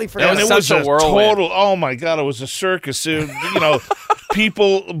completely forgot. And it was a total. Oh my God, it was a circus. You know,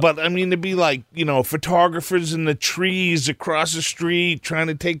 people. But I mean, to be like, you know, photographers in the trees across the street trying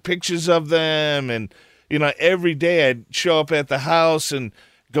to take pictures of them, and you know, every day I'd show up at the house and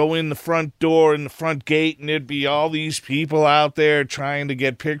go in the front door and the front gate, and there'd be all these people out there trying to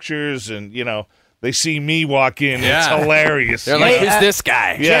get pictures, and you know. They see me walk in. Yeah. It's hilarious. They're like, who's this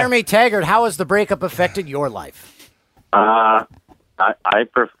guy? Yeah. Jeremy Taggart, how has the breakup affected your life? I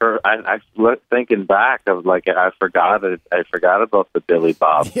prefer. I thinking back of like I forgot about the Billy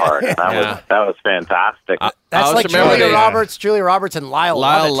Bob part. And that was fantastic. That's like Julia Roberts, and Lyle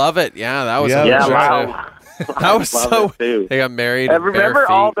Lovett. Yeah, that was Lyle. That was so. They got married. I remember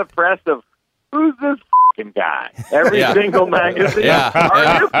all the press of who's this guy. Every single magazine.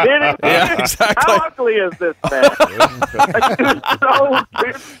 Are you kidding me? Yeah, exactly. How ugly is this man?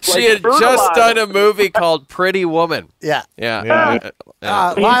 She had just done a movie called Pretty Woman. Yeah.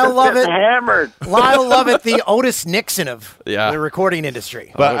 Lyle Lovett hammered. Lyle Lovett, the Otis Nixon of the recording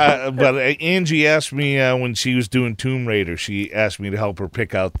industry. But Angie asked me when she was doing Tomb Raider, she asked me to help her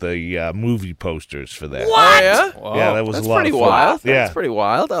pick out the movie posters for that. What? Oh, yeah? Whoa. Yeah, that was That's a lot pretty of fun. wild. Yeah. That's pretty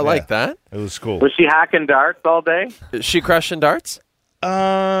wild. I like that. It was cool. Was she hacking darts all day? Is she crushing darts?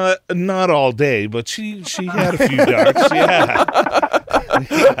 Not all day, but she had a few darts. Yeah.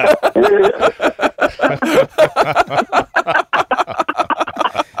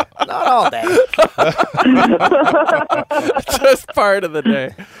 Not all day. Just part of the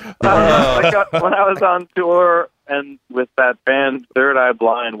day. When I was on tour and with that band Third Eye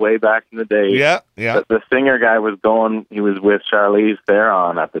Blind way back in the day, the singer guy was he was with Charlize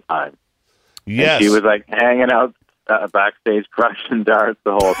Theron at the time. Yes. And she was like hanging out backstage crushing darts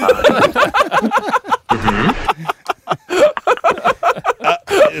the whole time.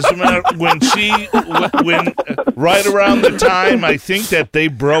 As a matter, when right around the time I think that they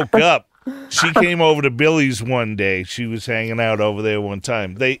broke up, she came over to Billy's one day. She was hanging out over there one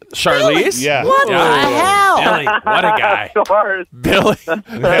time. Charlize? Yeah. What the hell? Billy, what a guy. Billy.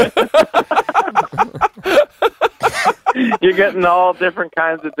 You're getting all different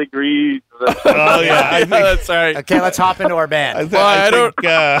kinds of degrees. Oh, yeah. That's right. Okay, let's hop into our band.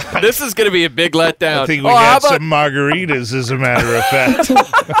 This is going to be a big letdown. I think we got some margaritas, as a matter of fact.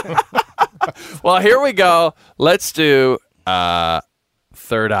 Well, here we go. Let's do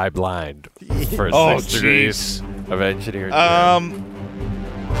Third Eye Blind for 6 Degrees of Engineer.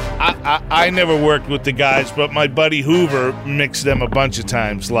 I never worked with the guys, but my buddy Hoover mixed them a bunch of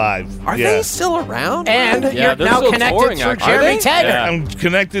times live. Are they still around? And you're now connected through Jeremy Taggart. Yeah, I'm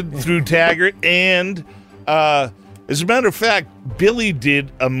connected through Taggart, and as a matter of fact, Billy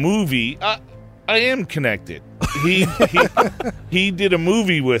did a movie. I am connected. He did a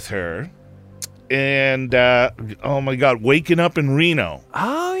movie with her, and oh my God, Waking Up in Reno.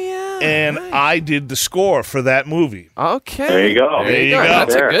 Oh yeah. And I did the score for that movie. Okay. There you go. There you go.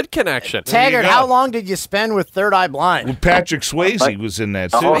 That's a good connection. Taggart, how long did you spend with Third Eye Blind? Well, Patrick Swayze was in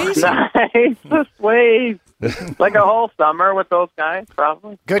that too. Oh, nice. Swayze. Like a whole summer with those guys,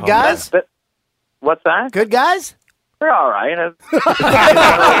 probably. Good guys? What's that? Good guys? They're all right. One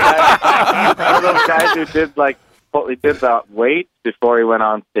of those guys who did that weight before he went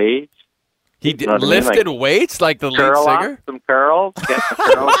on stage. He did, lifted weights like the lead singer? Some curls. Get the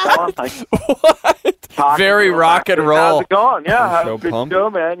curls going. What? Very rock and roll. How's it going? Yeah, have So a good pumped.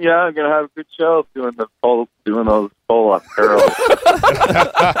 show, man. Yeah, I'm going to have a good show doing those pull-up curls.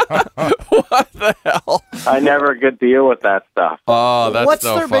 What the hell? I never could deal with that stuff. Oh, that's What's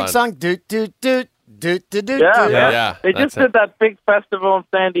no their fun. big song? Do, do, do, do, do, do, Yeah, do. man. They just did that big festival in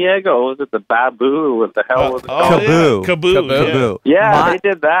San Diego. Was it the Babu? What the hell was it called? Kaboo. Yeah, My- they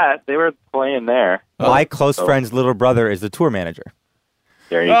did that. They were playing there. My close friend's little brother is the tour manager.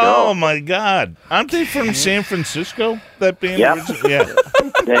 There you Oh go. my God! Aren't they from San Francisco? That band? Yep. Yeah.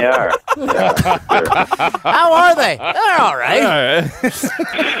 They are. How are they? They're all right.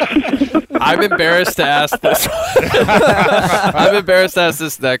 I'm embarrassed to ask this. I'm embarrassed to ask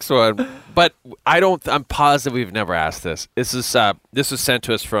this next one, but I'm positive we've never asked this. This was sent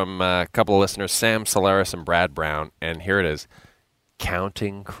to us from a couple of listeners, Sam Solaris and Brad Brown, and here it is: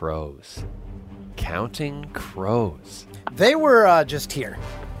 Counting Crows. Counting Crows. They were just here.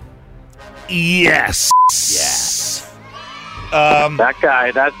 Yes. Yes.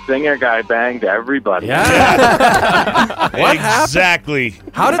 That singer guy banged everybody. Yeah. What exactly.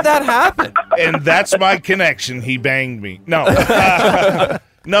 How did that happen? And that's my connection. He banged me. No.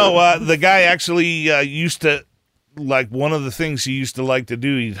 No, the guy actually used to, like, one of the things he used to like to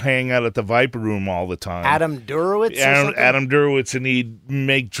do, he'd hang out at the Viper Room all the time. Adam Durowitz or something? Adam Durowitz, and he'd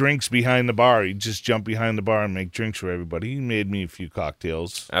make drinks behind the bar. He'd just jump behind the bar and make drinks for everybody. He made me a few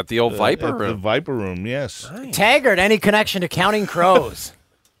cocktails. At the old Viper At Room. the Viper Room, yes. Taggart, any connection to Counting Crows?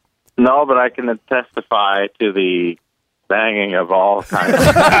 No, but I can testify to the banging of all kinds.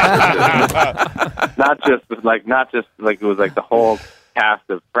 not just like it was like the whole cast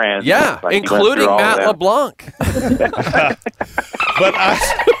of friends. Yeah, Like, including Matt LeBlanc.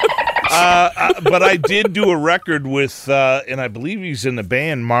 But I did do a record with, and I believe he's in the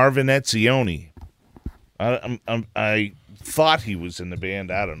band, Marvin Etzioni. I thought he was in the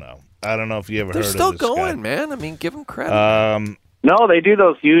band. I don't know. I don't know if you ever They're heard still of this going, guy. man. I mean, give them credit. No, they do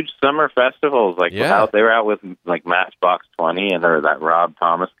those huge summer festivals. Like Yeah. they were out with like Matchbox 20 and or that Rob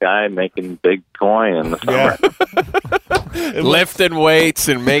Thomas guy making big coin in the summer. Lifting weights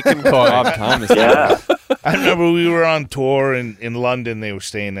and making coin. Rob Thomas. Yeah. I remember we were on tour in London. They were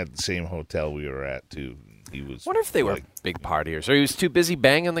staying at the same hotel we were at, too. He was. Wonder if they were big partiers, or he was too busy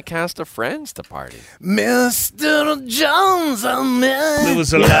banging the cast of Friends to party. Mr. Jones, There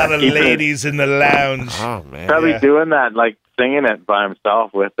was a lot of ladies in the lounge. Oh man, Probably doing that, like singing it by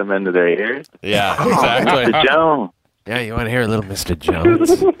himself with them into their ears. Yeah, exactly. Mr. Jones. Yeah, you want to hear a little Mr. Jones?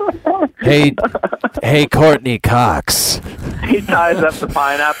 hey, Courtney Cox. He ties up the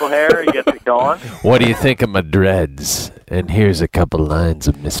pineapple hair and gets it going. What do you think of my dreads? And here's a couple lines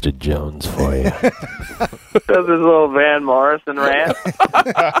of Mr. Jones for you. Does his little Van Morrison rant.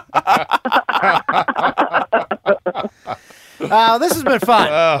 This has been fun.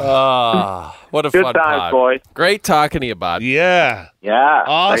 What a Good fun times, pod. boys. Great talking to you, bud. Yeah. Yeah.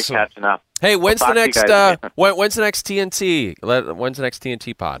 Awesome. Great catching up. Hey, when's the Talk to you next? guys again. When's the next TNT? When's the next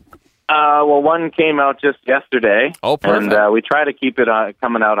TNT pod? Well, one came out just yesterday. Oh, perfect. And we try to keep it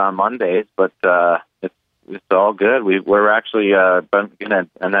coming out on Mondays, but it's all good. We're actually going to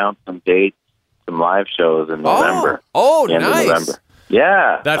announce some dates, some live shows in November. Oh, the end of nice. November.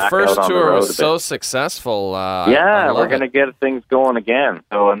 Yeah. That back first out on the tour road was a so bit. successful. Yeah, we're going to get things going again.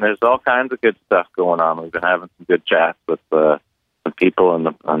 So, and there's all kinds of good stuff going on. We've been having some good chats with some people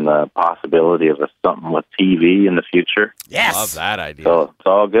on the possibility of something with TV in the future. Yes. Love that idea. So it's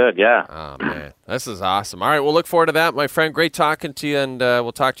all good, yeah. Oh, man. This is awesome. All right, we'll look forward to that, my friend. Great talking to you, and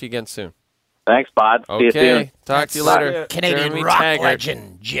we'll talk to you again soon. Thanks, Bod. See you soon. Okay. Talk to you Bye. later. Canadian Jeremy rock Taggart.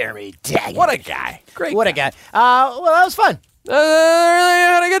 legend, Jeremy Taggart. What a guy. Great What a guy. Well, that was fun. Really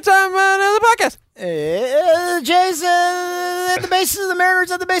had a good time on the podcast. Jays at the bases, the Mariners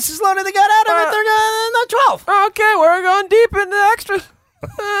at the bases loaded. They got out of it. They're going 12. Okay, we're going deep into extras.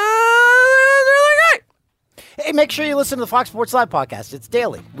 make sure you listen to the Fox Sports Live podcast. It's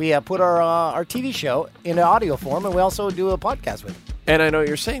daily. We put our TV show in audio form, and we also do a podcast with it. And I know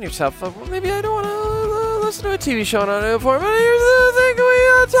you're saying to yourself, well, maybe I don't want to listen to a TV show in audio form. But here's the thing: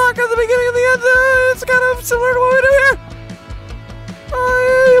 we talk at the beginning and the end. It's kind of similar to what we do here.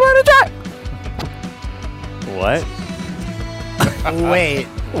 You want to try? What? Wait.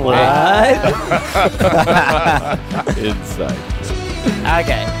 What? Inside.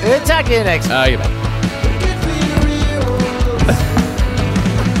 Okay. We'll talk to you next week. You bet.